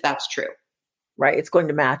as if that's true. Right. It's going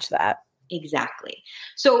to match that. Exactly.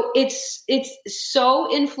 So it's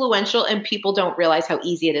so influential, and people don't realize how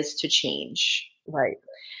easy it is to change. Right.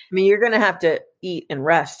 I mean, you're going to have to eat and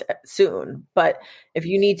rest soon, but if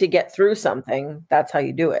you need to get through something, that's how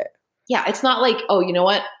you do it. Yeah. It's not like, oh, you know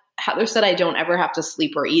what? Heather said I don't ever have to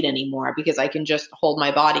sleep or eat anymore because I can just hold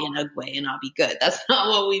my body in a way and I'll be good. That's not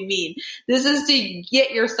what we mean. This is to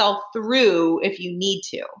get yourself through if you need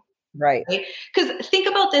to. Right. Because think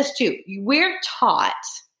about this too. We're taught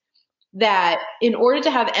that in order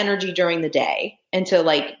to have energy during the day and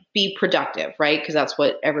to be productive, right? Because that's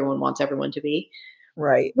what everyone wants everyone to be.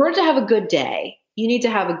 Right. In order to have a good day, you need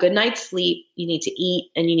to have a good night's sleep, you need to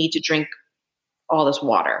eat, and you need to drink all this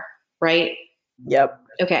water, right? Yep.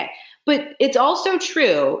 Okay. But it's also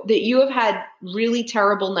true that you have had really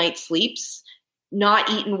terrible night sleeps, not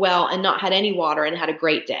eaten well, and not had any water and had a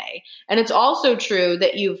great day. And it's also true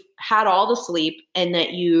that you've had all the sleep and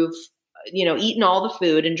that you've, eaten all the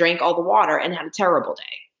food and drank all the water and had a terrible day.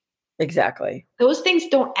 Exactly. Those things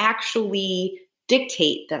don't actually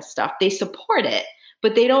dictate that stuff. They support it,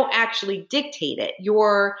 but they don't actually dictate it.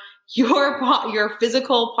 Your your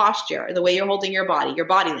physical posture, the way you're holding your body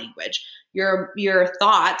language, your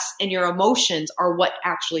thoughts and your emotions are what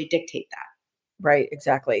actually dictate that. Right,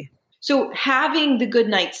 exactly. So having the good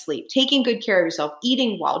night's sleep, taking good care of yourself,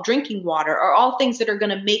 eating well, drinking water are all things that are going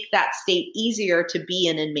to make that state easier to be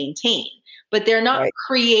in and maintain, but they're not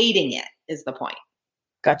creating it is the point.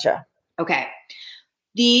 Gotcha. Okay.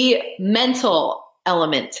 The mental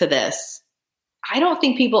element to this, I don't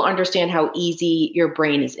think people understand how easy your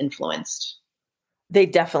brain is influenced. They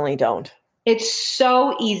definitely don't. It's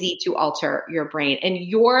so easy to alter your brain, and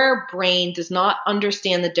your brain does not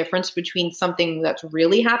understand the difference between something that's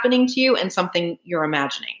really happening to you and something you're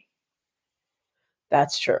imagining.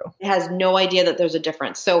 That's true. It has no idea that there's a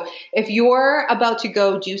difference. So if you're about to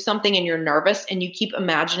go do something and you're nervous and you keep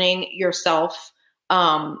imagining yourself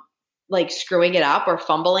like screwing it up or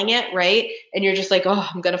fumbling it, right? And you're just like, oh,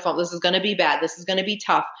 I'm going to fumble. This is going to be bad. This is going to be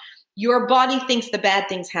tough. Your body thinks the bad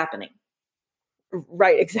thing's happening.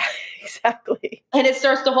 Right, exactly. And it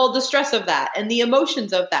starts to hold the stress of that and the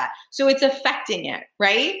emotions of that. So it's affecting it,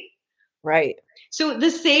 right? Right. So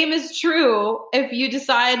the same is true if you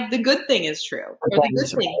decide the good thing is true or the good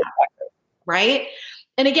thing happens, right?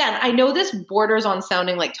 And again, I know this borders on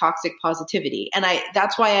sounding like toxic positivity. And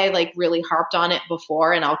that's why I like really harped on it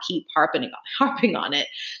before, and I'll keep harping on it.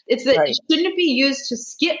 It's that it shouldn't be used to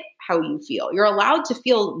skip how you feel. You're allowed to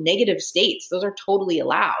feel negative states. Those are totally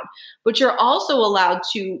allowed. But you're also allowed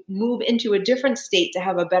to move into a different state to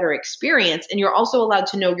have a better experience. And you're also allowed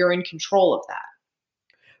to know you're in control of that.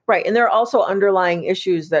 Right. And there are also underlying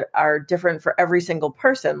issues that are different for every single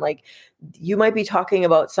person. Like you might be talking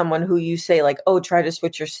about someone who you say like, oh, try to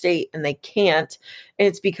switch your state, and they can't. And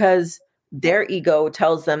it's because their ego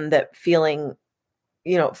tells them that feeling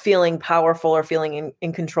powerful or feeling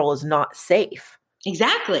in control is not safe.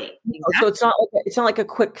 Exactly. So it's not like a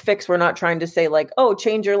quick fix. We're not trying to say like, oh,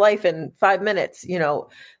 change your life in 5 minutes.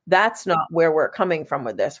 That's not where we're coming from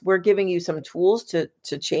with this. We're giving you some tools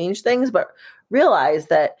to change things, but realize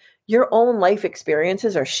that your own life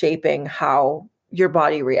experiences are shaping how your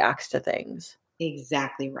body reacts to things.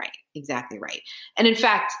 Exactly right. Exactly right. And in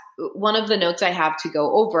fact, one of the notes I have to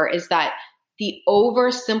go over is that the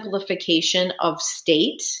oversimplification of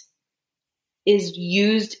state is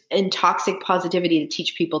used in toxic positivity to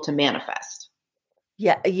teach people to manifest.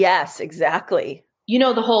 Yeah. Yes, exactly.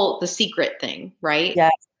 The secret thing, right?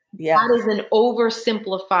 Yes. Yeah. That is an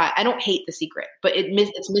oversimplified, I don't hate The Secret, but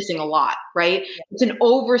it's missing a lot, right? Yeah. It's an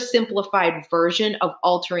oversimplified version of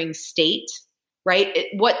altering state, right?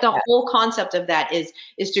 What the whole concept of that is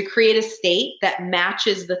to create a state that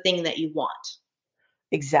matches the thing that you want.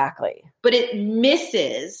 Exactly. But it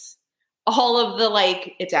misses all of the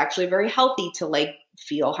it's actually very healthy to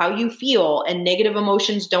feel how you feel, and negative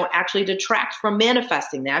emotions don't actually detract from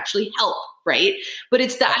manifesting. They actually help, right? But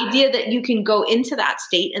it's the idea that you can go into that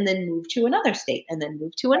state and then move to another state and then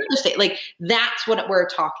move to another state. That's what we're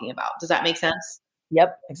talking about. Does that make sense?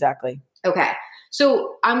 Yep, exactly. Okay.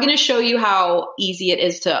 So I'm going to show you how easy it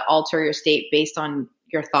is to alter your state based on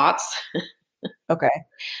your thoughts. Okay.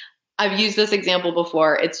 I've used this example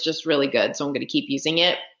before. It's just really good. So I'm going to keep using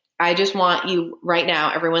it. I just want you right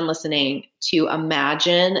now, everyone listening, to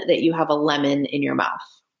imagine that you have a lemon in your mouth.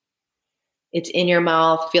 It's in your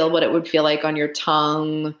mouth. Feel what it would feel like on your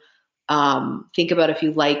tongue. Think about if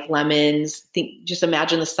you like lemons. Just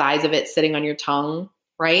imagine the size of it sitting on your tongue,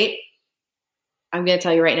 right? I'm going to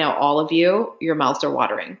tell you right now, all of you, your mouths are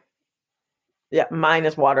watering. Yeah, mine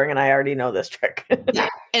is watering, and I already know this trick. Yeah.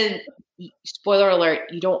 And spoiler alert,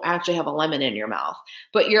 you don't actually have a lemon in your mouth,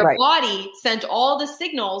 but your body sent all the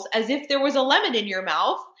signals as if there was a lemon in your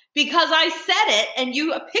mouth because I said it and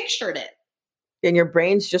you pictured it. And your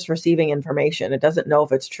brain's just receiving information. It doesn't know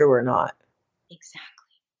if it's true or not.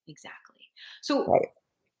 Exactly. So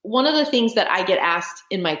one of the things that I get asked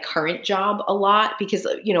in my current job a lot, because,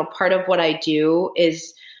 part of what I do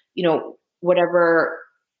is, whatever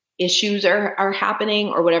issues are happening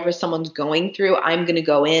or whatever someone's going through, I'm going to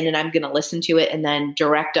go in and I'm going to listen to it and then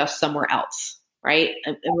direct us somewhere else. Right.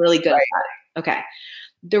 I'm really good at that. Okay.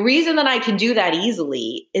 The reason that I can do that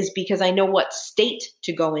easily is because I know what state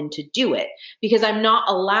to go in to do it, because I'm not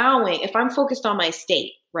allowing, if I'm focused on my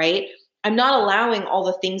state, right, I'm not allowing all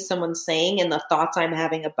the things someone's saying and the thoughts I'm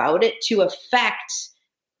having about it to affect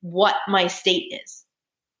what my state is.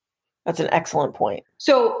 That's an excellent point.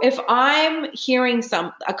 So if I'm hearing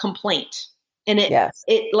a complaint and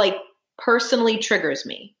it personally triggers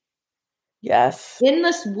me. Yes. In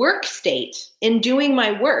this work state, in doing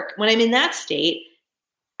my work, when I'm in that state,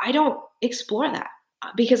 I don't explore that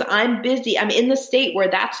because I'm busy. I'm in the state where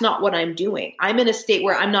that's not what I'm doing. I'm in a state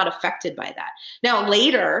where I'm not affected by that. Now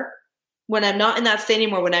later, when I'm not in that state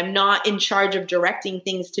anymore, when I'm not in charge of directing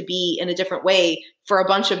things to be in a different way for a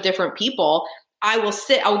bunch of different people,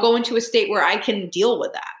 I'll go into a state where I can deal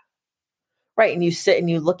with that. Right. And you sit and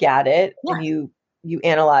you look at it Yeah. and you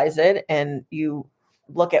analyze it and you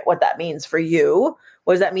look at what that means for you.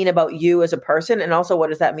 What does that mean about you as a person? And also,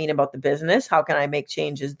 what does that mean about the business? How can I make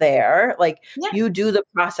changes there? Like you do the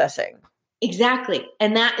processing. Exactly.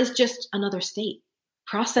 And that is just another state.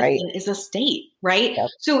 Processing is a state, right? Yep.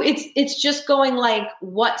 So it's just going like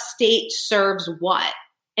what state serves what,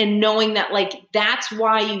 and knowing that like that's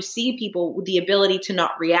why you see people with the ability to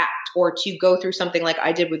not react or to go through something like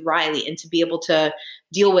I did with Riley and to be able to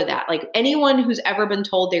deal with that. Like anyone who's ever been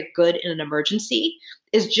told they're good in an emergency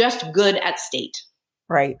is just good at state.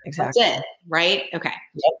 Right. Exactly. That's it, right? Okay.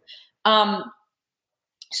 Yep.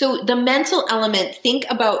 So the mental element, think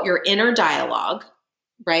about your inner dialogue,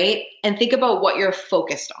 right? And think about what you're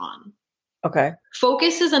focused on. Okay.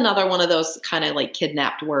 Focus is another one of those kind of like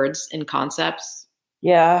kidnapped words and concepts.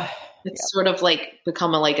 Yeah. It's sort of like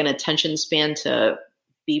become like an attention span to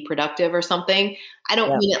be productive or something. I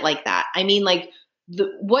don't mean it like that. I mean like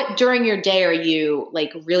what during your day are you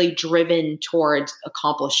like really driven towards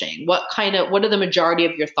accomplishing? What are the majority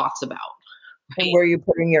of your thoughts about? Right? And where are you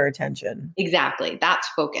putting your attention? Exactly. That's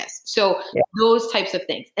focus. So those types of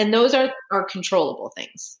things. And those are controllable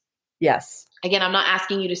things. Yes. Again, I'm not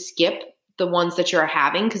asking you to skip the ones that you're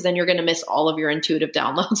having because then you're going to miss all of your intuitive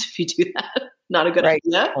downloads if you do that. Not a good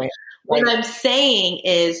idea. Right. What I'm saying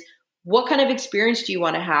is, what kind of experience do you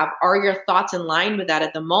want to have? Are your thoughts in line with that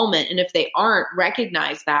at the moment? And if they aren't,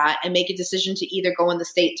 recognize that and make a decision to either go in the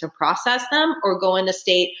state to process them or go in a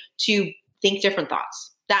state to think different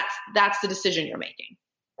thoughts. That's the decision you're making.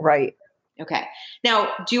 Right. Okay.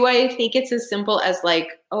 Now, do I think it's as simple as like,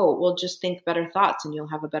 oh, well, just think better thoughts and you'll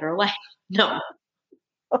have a better life? No.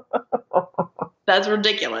 That's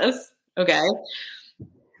ridiculous. Okay.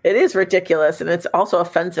 It is ridiculous. And it's also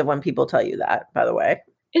offensive when people tell you that, by the way.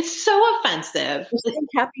 It's so offensive. Just think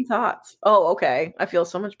happy thoughts. Oh, okay. I feel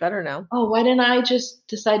so much better now. Oh, why didn't I just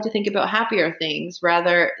decide to think about happier things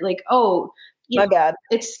rather like, my bad.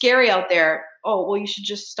 It's scary out there. Oh, well, you should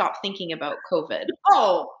just stop thinking about COVID.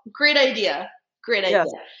 Oh, great idea. Great idea.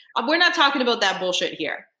 Yes. We're not talking about that bullshit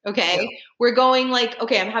here. Okay. No. We're going like,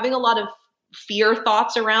 okay, I'm having a lot of fear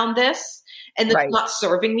thoughts around this and it's not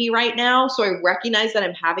serving me right now. So I recognize that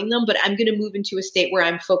I'm having them, but I'm going to move into a state where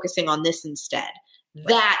I'm focusing on this instead. Right.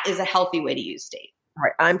 That is a healthy way to use state.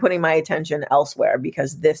 Right. I'm putting my attention elsewhere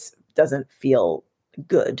because this doesn't feel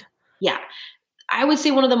good. Yeah. I would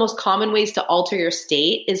say one of the most common ways to alter your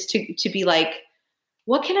state is to be like,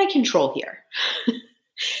 what can I control here?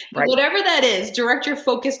 Right. Whatever that is, direct your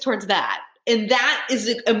focus towards that. And that is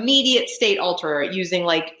an immediate state alterer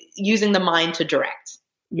using the mind to direct.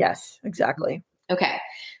 Yes, exactly. Okay.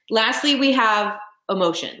 Lastly, we have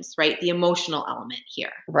emotions, right? The emotional element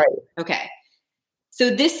here. Right. Okay. So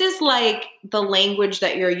this is like the language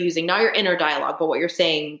that you're using, not your inner dialogue, but what you're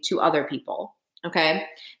saying to other people. Okay.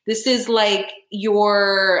 This is like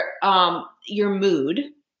your mood.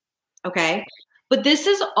 Okay. But this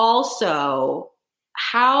is also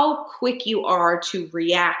how quick you are to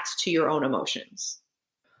react to your own emotions.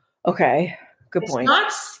 Okay. Good point. It's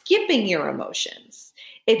not skipping your emotions.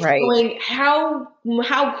 It's going, how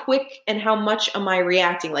quick and how much am I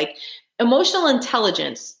reacting? Like emotional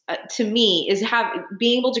intelligence to me is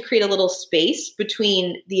being able to create a little space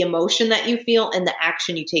between the emotion that you feel and the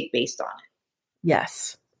action you take based on it.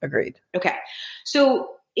 Yes. Agreed. Okay. So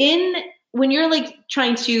when you're like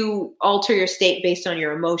trying to alter your state based on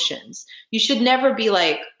your emotions, you should never be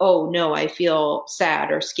like, oh no, I feel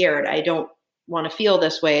sad or scared. I don't want to feel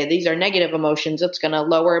this way. These are negative emotions. It's going to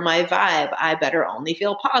lower my vibe. I better only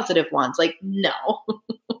feel positive ones. Like, no,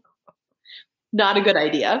 not a good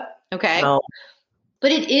idea. Okay. No.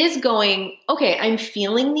 But it is going, okay, I'm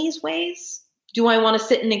feeling these ways. Do I want to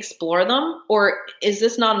sit and explore them? Or is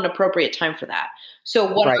this not an appropriate time for that? So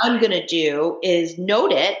what I'm going to do is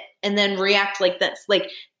note it and then react like this, like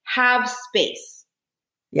have space.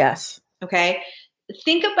 Yes. Okay.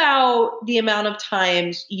 Think about the amount of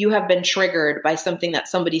times you have been triggered by something that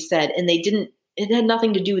somebody said and it had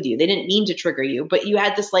nothing to do with you. They didn't mean to trigger you, but you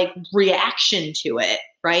had this like reaction to it.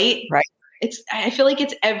 Right. Right. I feel like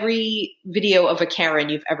it's every video of a Karen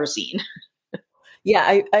you've ever seen.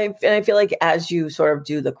 Yeah. I feel like as you sort of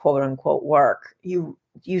do the quote unquote work, you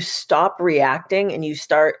stop reacting and you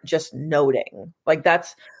start just noting. Like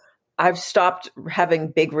I've stopped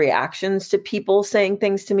having big reactions to people saying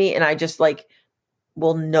things to me. And I just like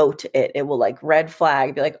will note it. It will like red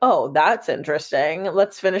flag, be like, oh, that's interesting.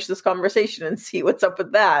 Let's finish this conversation and see what's up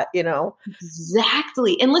with that, you know?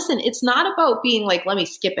 Exactly. And listen, it's not about being like, let me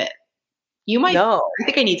skip it. You might, No. I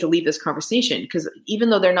think I need to leave this conversation because even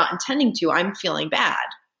though they're not intending to, I'm feeling bad.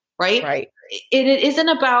 Right. Right. It isn't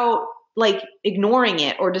about like ignoring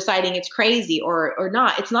it or deciding it's crazy or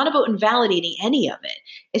not. It's not about invalidating any of it.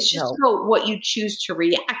 It's just about what you choose to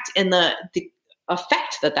react and the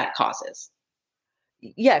effect that causes.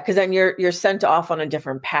 Yeah, because then you're sent off on a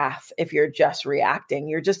different path if you're just reacting.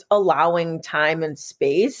 You're just allowing time and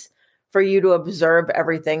space for you to observe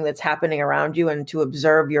everything that's happening around you and to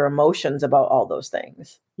observe your emotions about all those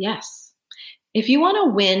things. Yes. If you want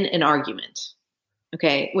to win an argument,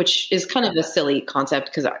 okay, which is kind of a silly concept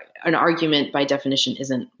because an argument by definition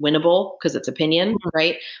isn't winnable because it's opinion,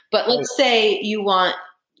 right? But let's say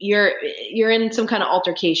you're in some kind of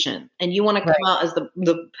altercation and you want to come out as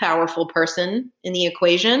the powerful person in the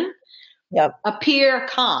equation. Yep. Appear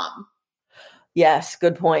calm. Yes,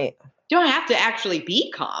 good point. You don't have to actually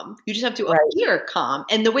be calm. You just have to appear calm.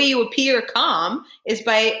 And the way you appear calm is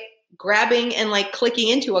by grabbing and like clicking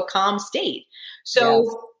into a calm state.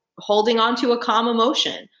 So holding on to a calm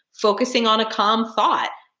emotion, focusing on a calm thought,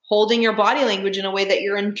 holding your body language in a way that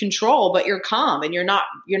you're in control, but you're calm and you're not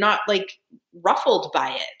like ruffled by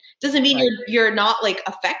it. Doesn't mean you're not like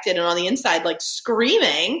affected and on the inside like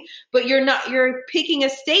screaming, but you're picking a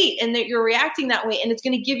state and that you're reacting that way, and it's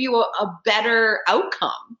going to give you a better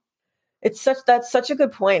outcome. That's such a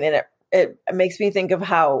good point, and it makes me think of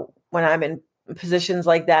how when I'm in positions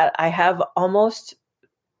like that, I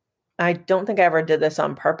don't think I ever did this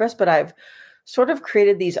on purpose, but I've sort of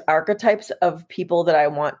created these archetypes of people that I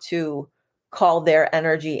want to call their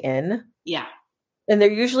energy in. Yeah. And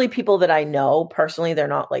they're usually people that I know personally. They're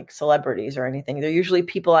not like celebrities or anything. They're usually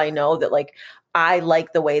people I know that like, I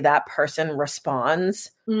like the way that person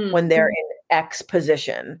responds when they're in X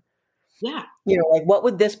position. Yeah. You know, like what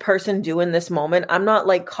would this person do in this moment? I'm not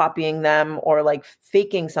like copying them or like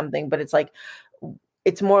faking something, but it's like,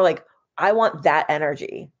 it's more like, I want that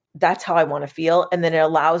energy. That's how I want to feel. And then it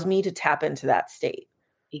allows me to tap into that state.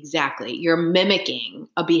 Exactly. You're mimicking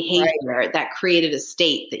a behavior that created a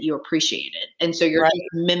state that you appreciated. And so you're just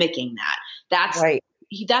mimicking that.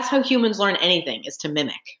 That's how humans learn anything, is to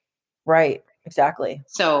mimic. Right. Exactly.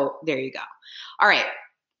 So there you go. All right.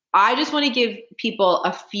 I just want to give people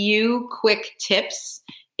a few quick tips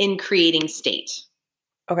in creating state.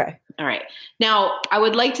 Okay. All right. Now, I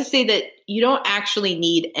would like to say that you don't actually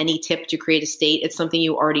need any tip to create a state. It's something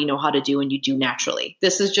you already know how to do and you do naturally.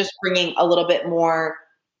 This is just bringing a little bit more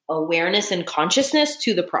awareness and consciousness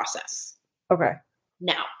to the process. Okay.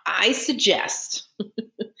 Now, I suggest,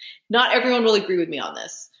 not everyone will agree with me on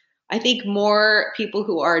this. I think more people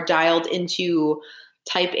who are dialed into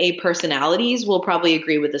type A personalities will probably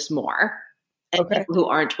agree with this more. And people who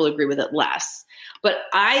aren't will agree with it less. But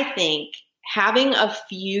I think having a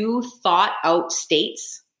few thought out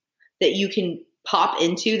states that you can pop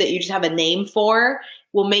into, that you just have a name for,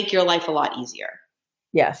 will make your life a lot easier.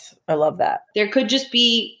 Yes, I love that. There could just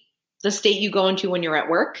be the state you go into when you're at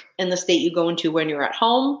work and the state you go into when you're at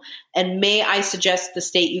home. And may I suggest the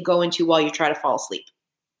state you go into while you try to fall asleep?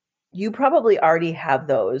 You probably already have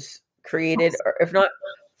those created, or if not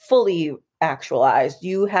fully actualized,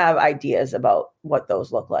 you have ideas about what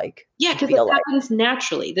those look like. Yeah, because it happens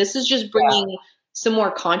naturally. This is just bringing some more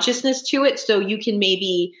consciousness to it so you can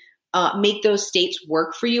maybe make those states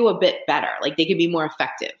work for you a bit better. Like they could be more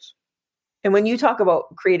effective. And when you talk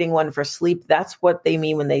about creating one for sleep, that's what they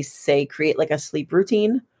mean when they say create like a sleep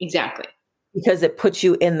routine. Exactly. Because it puts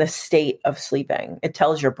you in the state of sleeping. It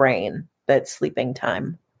tells your brain that it's sleeping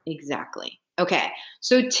time. Exactly. Okay.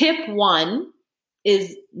 So tip 1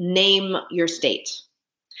 is name your state.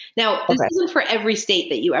 Now, this isn't for every state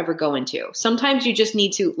that you ever go into. Sometimes you just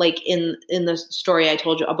need to, like in the story I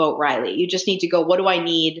told you about Riley, you just need to go, what do I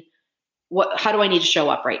need? How do I need to show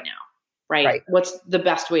up right now? Right? What's the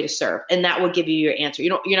best way to serve? And that will give you your answer.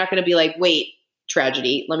 You're not going to be like, wait,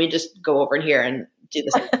 tragedy, let me just go over here and do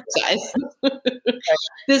this exercise.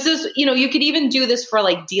 This is, you could even do this for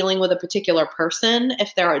like dealing with a particular person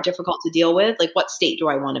if they're difficult to deal with. Like, what state do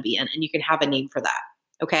I want to be in? And you can have a name for that.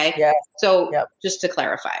 Okay. Yes. So just to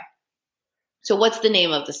clarify. So what's the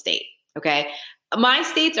name of the state? Okay. My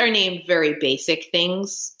states are named very basic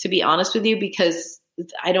things, to be honest with you, because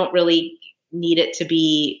I don't really need it to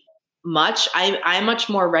be much. I much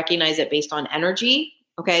more recognize it based on energy,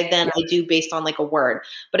 than I do based on like a word.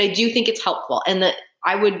 But I do think it's helpful. And that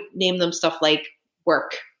I would name them stuff like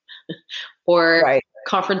work or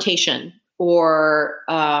confrontation or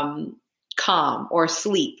calm or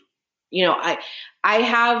sleep. I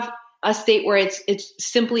have a state where it's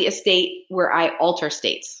simply a state where I alter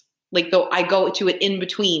states. Like though I go to it in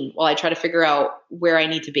between while I try to figure out where I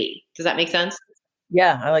need to be. Does that make sense?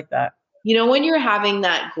 Yeah, I like that. You know, when you're having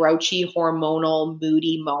that grouchy, hormonal,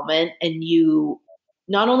 moody moment and you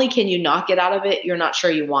not only can you not get out of it, you're not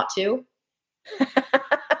sure you want to. You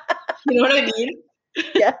know what I mean?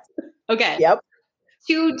 Yes. Okay. Yep.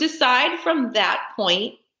 To decide from that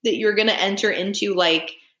point that you're going to enter into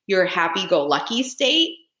like your happy-go-lucky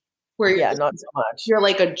state where not so much. You're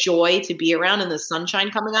like a joy to be around and the sunshine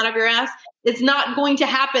coming out of your ass. It's not going to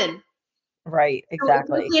happen. Right. Exactly.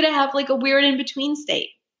 So it's okay to have like a weird in-between state.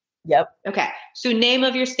 Yep. Okay. So name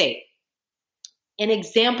of your state. An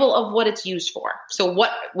example of what it's used for. So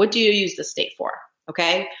what do you use the state for?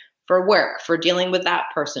 Okay. For work, for dealing with that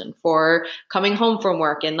person, for coming home from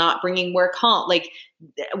work and not bringing work home, like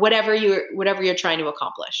whatever you're trying to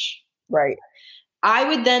accomplish. Right. I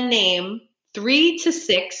would then name 3 to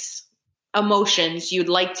 6 emotions you'd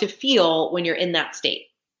like to feel when you're in that state.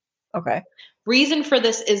 Okay. Reason for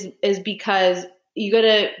this is because you got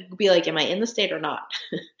to be like, am I in the state or not?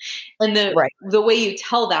 And the way you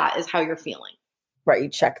tell that is how you're feeling. Right. You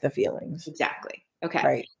check the feelings. Exactly. Okay.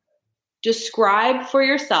 Right. Describe for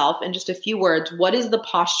yourself in just a few words, what does the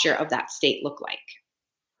posture of that state look like?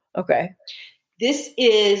 Okay. This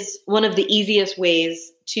is one of the easiest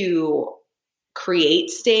ways to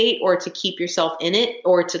create state or to keep yourself in it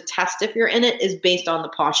or to test if you're in it is based on the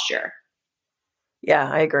posture. Yeah,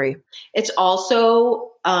 I agree. It's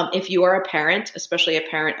also, if you are a parent, especially a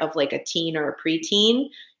parent of like a teen or a preteen,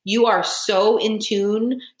 you are so in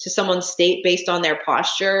tune to someone's state based on their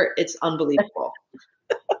posture. It's unbelievable.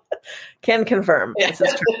 Can confirm. Yeah. This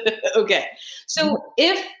is true. Okay. So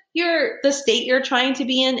if the state you're trying to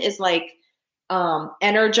be in is like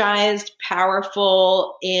energized,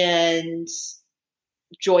 powerful, and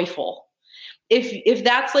joyful, if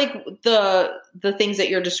that's like the things that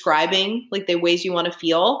you're describing, like the ways you want to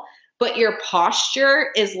feel, but your posture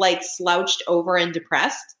is like slouched over and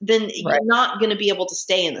depressed, then you're not going to be able to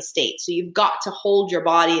stay in the state. So you've got to hold your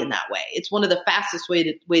body in that way. It's one of the fastest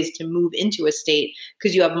ways to move into a state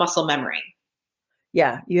because you have muscle memory.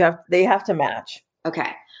 Yeah, they have to match.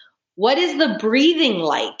 Okay. What is the breathing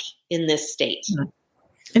like in this state?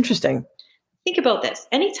 Interesting. Think about this.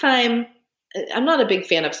 Anytime, I'm not a big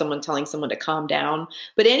fan of someone telling someone to calm down,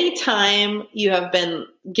 but anytime you have been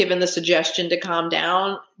given the suggestion to calm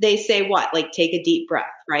down, they say what? Like take a deep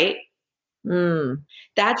breath, right?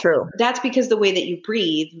 That's true. That's because the way that you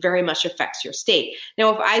breathe very much affects your state.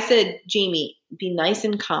 Now, if I said, Jamie, be nice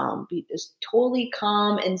and calm, be just totally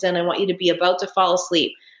calm and zen, I want you to be about to fall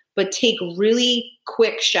asleep, but take really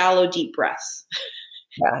quick, shallow, deep breaths.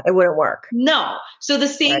 Yeah, it wouldn't work. No. So the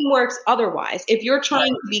same works otherwise. If you're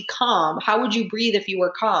trying to be calm, how would you breathe if you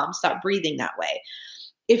were calm? Stop breathing that way.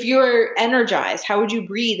 If you're energized, how would you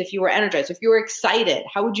breathe if you were energized? If you were excited,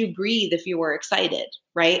 how would you breathe if you were excited?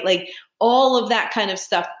 Right? Like all of that kind of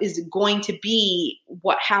stuff is going to be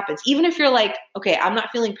what happens. Even if you're like, okay, I'm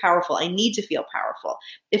not feeling powerful. I need to feel powerful.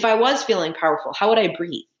 If I was feeling powerful, how would I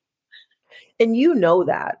breathe? And you know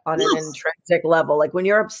that on an intrinsic level. Like when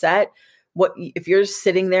you're upset, if you're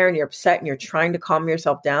sitting there and you're upset and you're trying to calm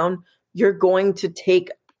yourself down, you're going to take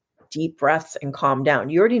deep breaths and calm down.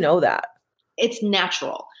 You already know that. It's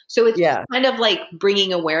natural. So it's kind of like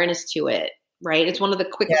bringing awareness to it, right? It's one of the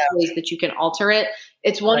quickest ways that you can alter it.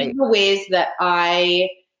 It's one of the ways that I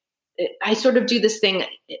sort of do this thing.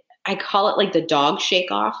 I call it like the dog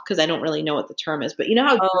shake off because I don't really know what the term is, but you know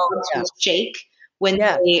how dogs will shake when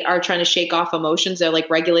they are trying to shake off emotions? They're like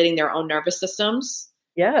regulating their own nervous systems.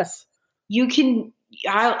 Yes.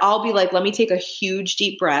 I'll be like, let me take a huge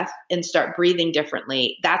deep breath and start breathing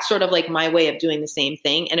differently. That's sort of like my way of doing the same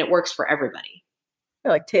thing. And it works for everybody.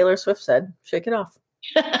 Yeah, like Taylor Swift said, shake it off.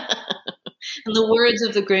 In the words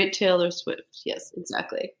of the great Taylor Swift. Yes,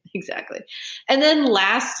 exactly. Exactly. And then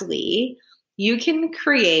lastly, you can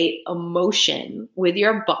create emotion with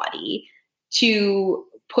your body to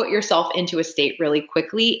put yourself into a state really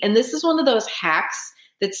quickly. And this is one of those hacks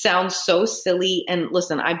that sounds so silly. And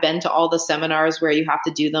listen, I've been to all the seminars where you have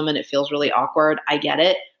to do them and it feels really awkward. I get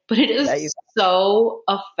it, but it is so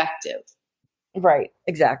effective. Right.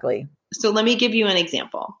 Exactly. So let me give you an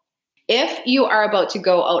example. If you are about to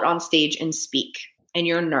go out on stage and speak and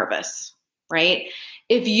you're nervous, right?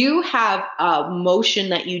 If you have a motion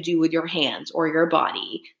that you do with your hands or your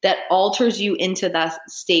body that alters you into that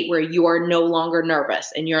state where you are no longer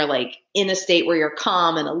nervous and you're like in a state where you're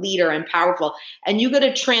calm and a leader and powerful, and you got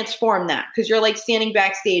to transform that because you're like standing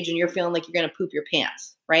backstage and you're feeling like you're going to poop your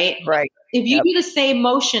pants, right? Right. If you do the same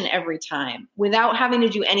motion every time without having to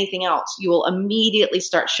do anything else, you will immediately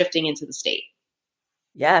start shifting into the state.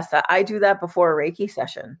 Yes, I do that before a Reiki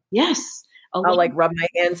session. Yes. I'll like rub my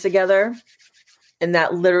hands together. And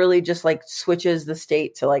that literally just like switches the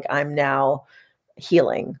state to like, I'm now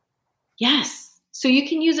healing. Yes. So you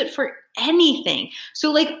can use it for anything.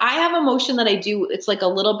 So like I have a motion that I do. It's like a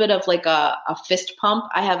little bit of like a fist pump.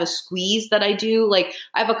 I have a squeeze that I do. Like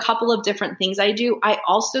I have a couple of different things I do. I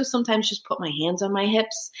also sometimes just put my hands on my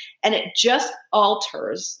hips and it just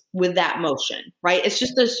alters with that motion, right? It's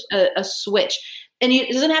just a switch. And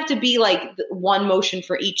it doesn't have to be like one motion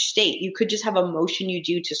for each state. You could just have a motion you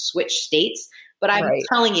do to switch states. But I'm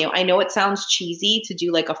telling you, I know it sounds cheesy to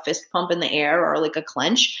do like a fist pump in the air or like a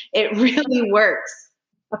clench. It really works.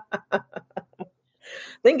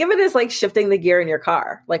 Think of it as like shifting the gear in your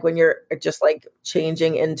car, like when you're just like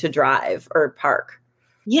changing into drive or park.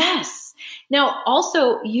 Yes. Now,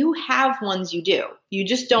 also, you have ones you do. You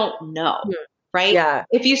just don't know, right? Yeah.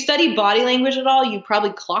 If you study body language at all, you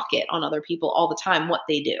probably clock it on other people all the time, what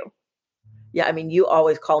they do. Yeah, I mean, you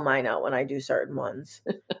always call mine out when I do certain ones.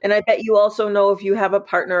 And I bet you also know if you have a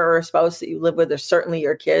partner or a spouse that you live with, or certainly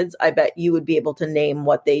your kids, I bet you would be able to name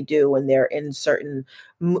what they do when they're in certain,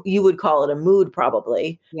 you would call it a mood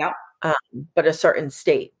probably. Yeah. But a certain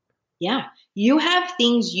state. Yeah. You have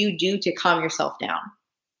things you do to calm yourself down.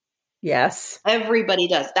 Yes. Everybody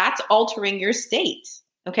does. That's altering your state.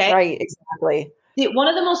 Okay. Right. Exactly. One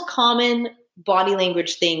of the most common body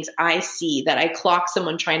language things I see that I clock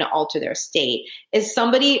someone trying to alter their state is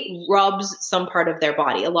somebody rubs some part of their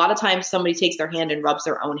body. A lot of times somebody takes their hand and rubs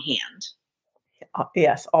their own hand.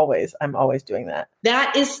 Yes, always. I'm always doing that.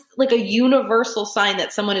 That is like a universal sign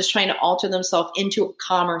that someone is trying to alter themselves into a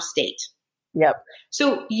calmer state. Yep.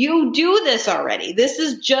 So you do this already. This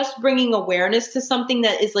is just bringing awareness to something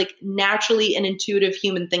that is like naturally an intuitive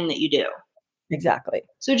human thing that you do. Exactly.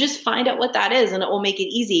 So just find out what that is and it will make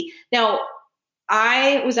it easy. Now,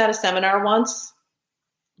 I was at a seminar once.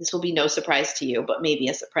 This will be no surprise to you, but maybe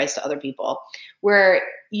a surprise to other people, where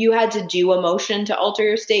you had to do a motion to alter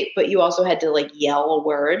your state, but you also had to like yell a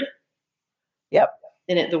word. Yep.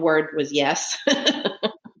 And the word was yes. I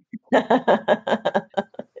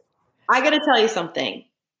got to tell you something.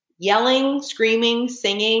 Yelling, screaming,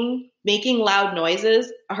 singing, making loud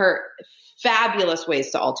noises are fabulous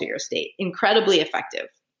ways to alter your state. Incredibly effective.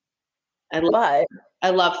 I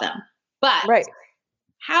love them. But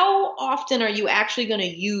how often are you actually going to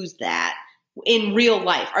use that in real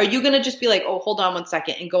life? Are you going to just be like, oh, hold on 1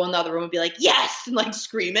 second and go in the other room and be like, yes, and like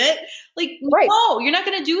scream it? Like, no, you're not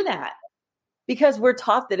going to do that. Because we're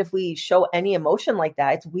taught that if we show any emotion like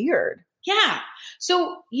that, it's weird. Yeah.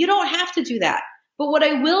 So you don't have to do that. But what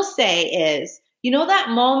I will say is, you know,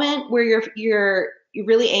 that moment where you're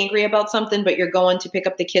really angry about something, but you're going to pick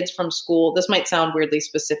up the kids from school. This might sound weirdly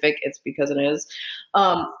specific. It's because it is.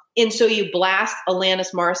 And so you blast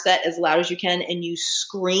Alanis Morissette as loud as you can and you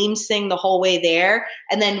scream, sing the whole way there.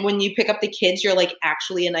 And then when you pick up the kids, you're like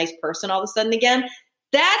actually a nice person all of a sudden again.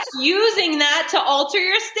 That's using that to alter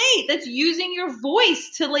your state. That's using your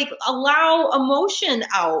voice to like allow emotion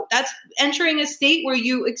out. That's entering a state where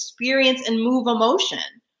you experience and move emotion.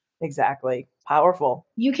 Exactly. Powerful.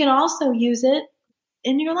 You can also use it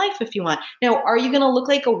in your life if you want. Now, are you going to look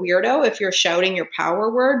like a weirdo if you're shouting your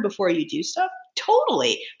power word before you do stuff?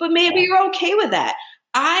 Totally. But maybe you're okay with that.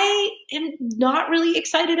 I am not really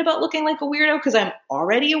excited about looking like a weirdo because I'm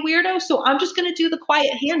already a weirdo. So I'm just going to do the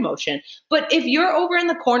quiet hand motion. But if you're over in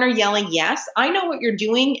the corner yelling, yes, I know what you're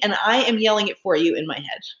doing and I am yelling it for you in my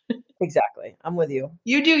head. Exactly. I'm with you.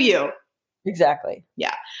 You do you. Exactly.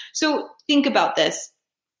 Yeah. So think about this.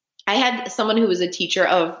 I had someone who was a teacher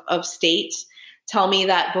of state tell me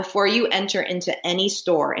that before you enter into any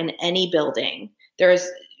store in any building, there's,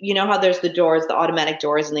 you know how there's the doors, the automatic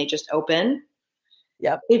doors, and they just open?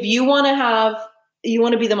 Yep. If you want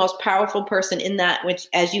to be the most powerful person in that, which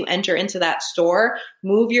as you enter into that store,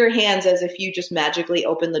 move your hands as if you just magically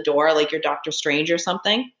open the door, like you're Dr. Strange or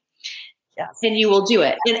something. Yes. And you will do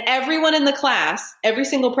it. And everyone in the class, every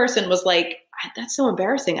single person was like, that's so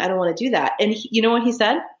embarrassing. I don't want to do that. And you know what he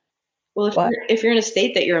said? Well, if you're in a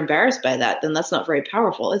state that you're embarrassed by that, then that's not very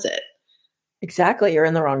powerful, is it? Exactly. You're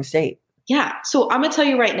in the wrong state. Yeah. So I'm going to tell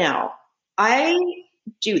you right now, I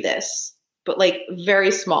do this, but like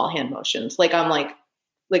very small hand motions. Like I'm like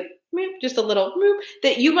just a little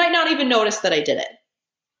that you might not even notice that I did it.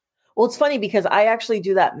 Well, it's funny because I actually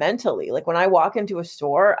do that mentally. Like when I walk into a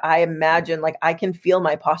store, I imagine like I can feel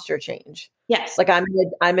my posture change. Yes. Like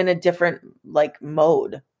I'm in a different like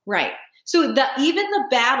mode. Right. So even the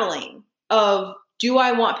battling of, do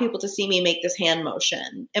I want people to see me make this hand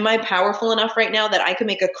motion? Am I powerful enough right now that I could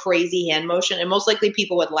make a crazy hand motion and most likely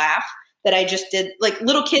people would laugh? that I just did, like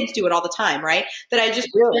little kids do it all the time, right? That I just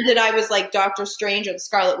pretended I was like Doctor Strange or the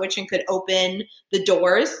Scarlet Witch and could open the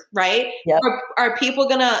doors, right? Yep. Are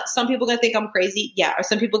some people gonna think I'm crazy? Yeah. Are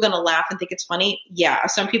some people gonna laugh and think it's funny? Yeah. Are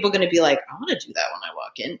some people gonna be like, I want to do that when I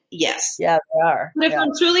walk in? Yes. Yeah, they are. But if I'm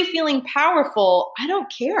truly feeling powerful, I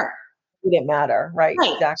don't care. It didn't matter. Right.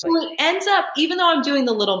 Exactly. So it ends up, even though I'm doing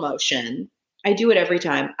the little motion, I do it every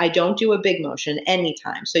time. I don't do a big motion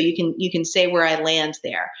anytime. So you can say where I land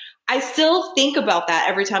there. I still think about that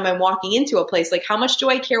every time I'm walking into a place. Like, how much do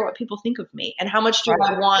I care what people think of me? And how much do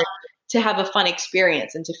I want to have a fun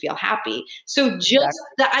experience and to feel happy? So just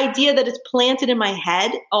the idea that it's planted in my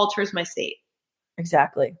head alters my state.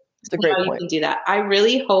 Exactly. It's a great point. You can do that. I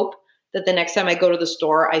really hope that the next time I go to the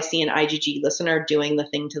store, I see an IGG listener doing the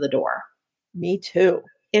thing to the door. Me too.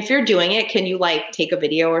 If you're doing it, can you like take a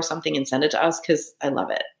video or something and send it to us? Because I love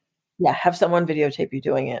it. Yeah, have someone videotape you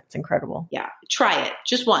doing it. It's incredible. Yeah, try it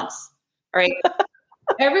just once. All right.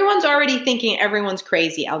 Everyone's already thinking everyone's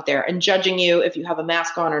crazy out there and judging you if you have a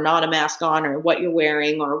mask on or not a mask on or what you're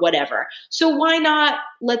wearing or whatever. So why not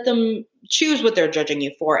let them choose what they're judging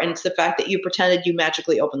you for? And it's the fact that you pretended you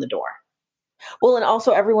magically opened the door. Well, and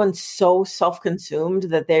also everyone's so self-consumed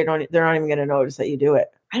that they're not even going to notice that you do it.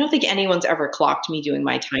 I don't think anyone's ever clocked me doing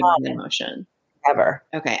my tiny hand motion. Ever.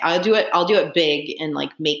 Okay. I'll do it big and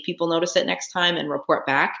like make people notice it next time and report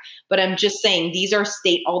back. But I'm just saying these are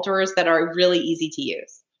state alters that are really easy to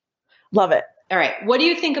use. Love it. All right. What do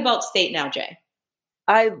you think about state now, Jay?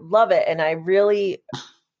 I love it. And I really,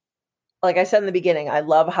 like I said in the beginning, I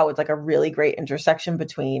love how it's like a really great intersection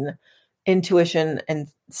between intuition and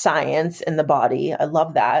science in the body. I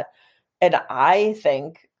love that. And I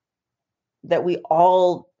think that we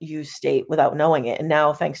all use state without knowing it. And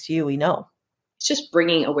now, thanks to you, we know. It's just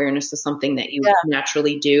bringing awareness to something that you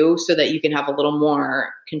naturally do so that you can have a little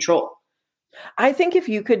more control. I think if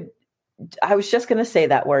you could, I was just going to say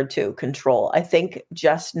that word too, control. I think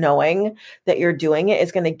just knowing that you're doing it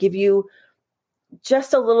is going to give you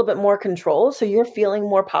just a little bit more control. So you're feeling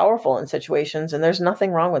more powerful in situations, and there's nothing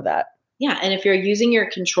wrong with that. Yeah. And if you're using your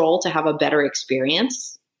control to have a better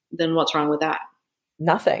experience, then what's wrong with that?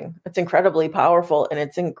 Nothing. It's incredibly powerful and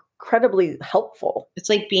it's incredibly helpful. It's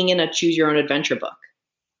like being in a choose your own adventure book.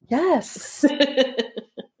 Yes.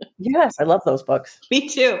 Yes. I love those books. Me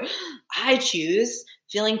too. I choose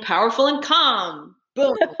feeling powerful and calm.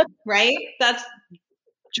 Boom. Right? That's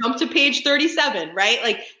jump to page 37, right?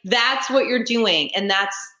 Like that's what you're doing. And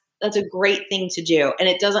that's a great thing to do. And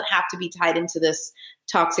it doesn't have to be tied into this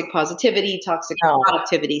toxic positivity, toxic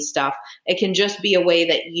productivity stuff. It can just be a way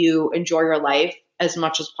that you enjoy your life as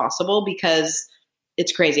much as possible because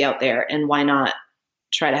it's crazy out there. And why not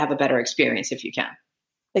try to have a better experience if you can?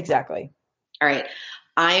 Exactly. All right.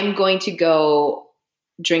 I'm going to go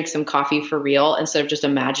drink some coffee for real instead of just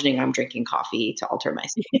imagining I'm drinking coffee to alter my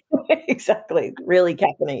state. Exactly. Really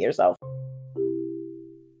caffeinate yourself.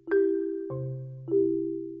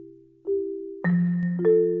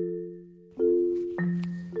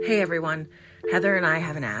 Hey everyone, Heather and I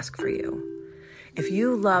have an ask for you. If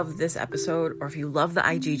you love this episode or if you love the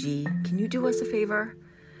IGG, can you do us a favor?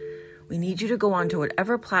 We need you to go onto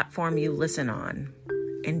whatever platform you listen on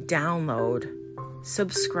and download,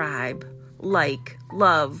 subscribe, like,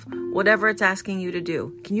 love, whatever it's asking you to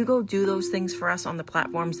do. Can you go do those things for us on the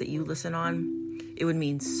platforms that you listen on? It would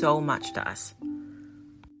mean so much to us.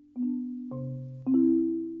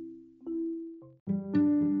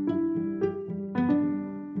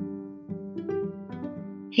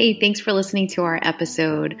 Hey, thanks for listening to our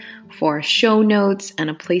episode. For show notes and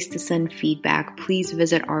a place to send feedback, please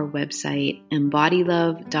visit our website,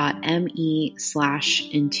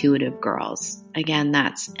 embodylove.me/intuitivegirls. Again,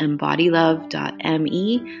 that's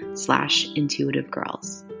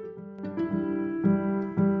embodylove.me/intuitivegirls.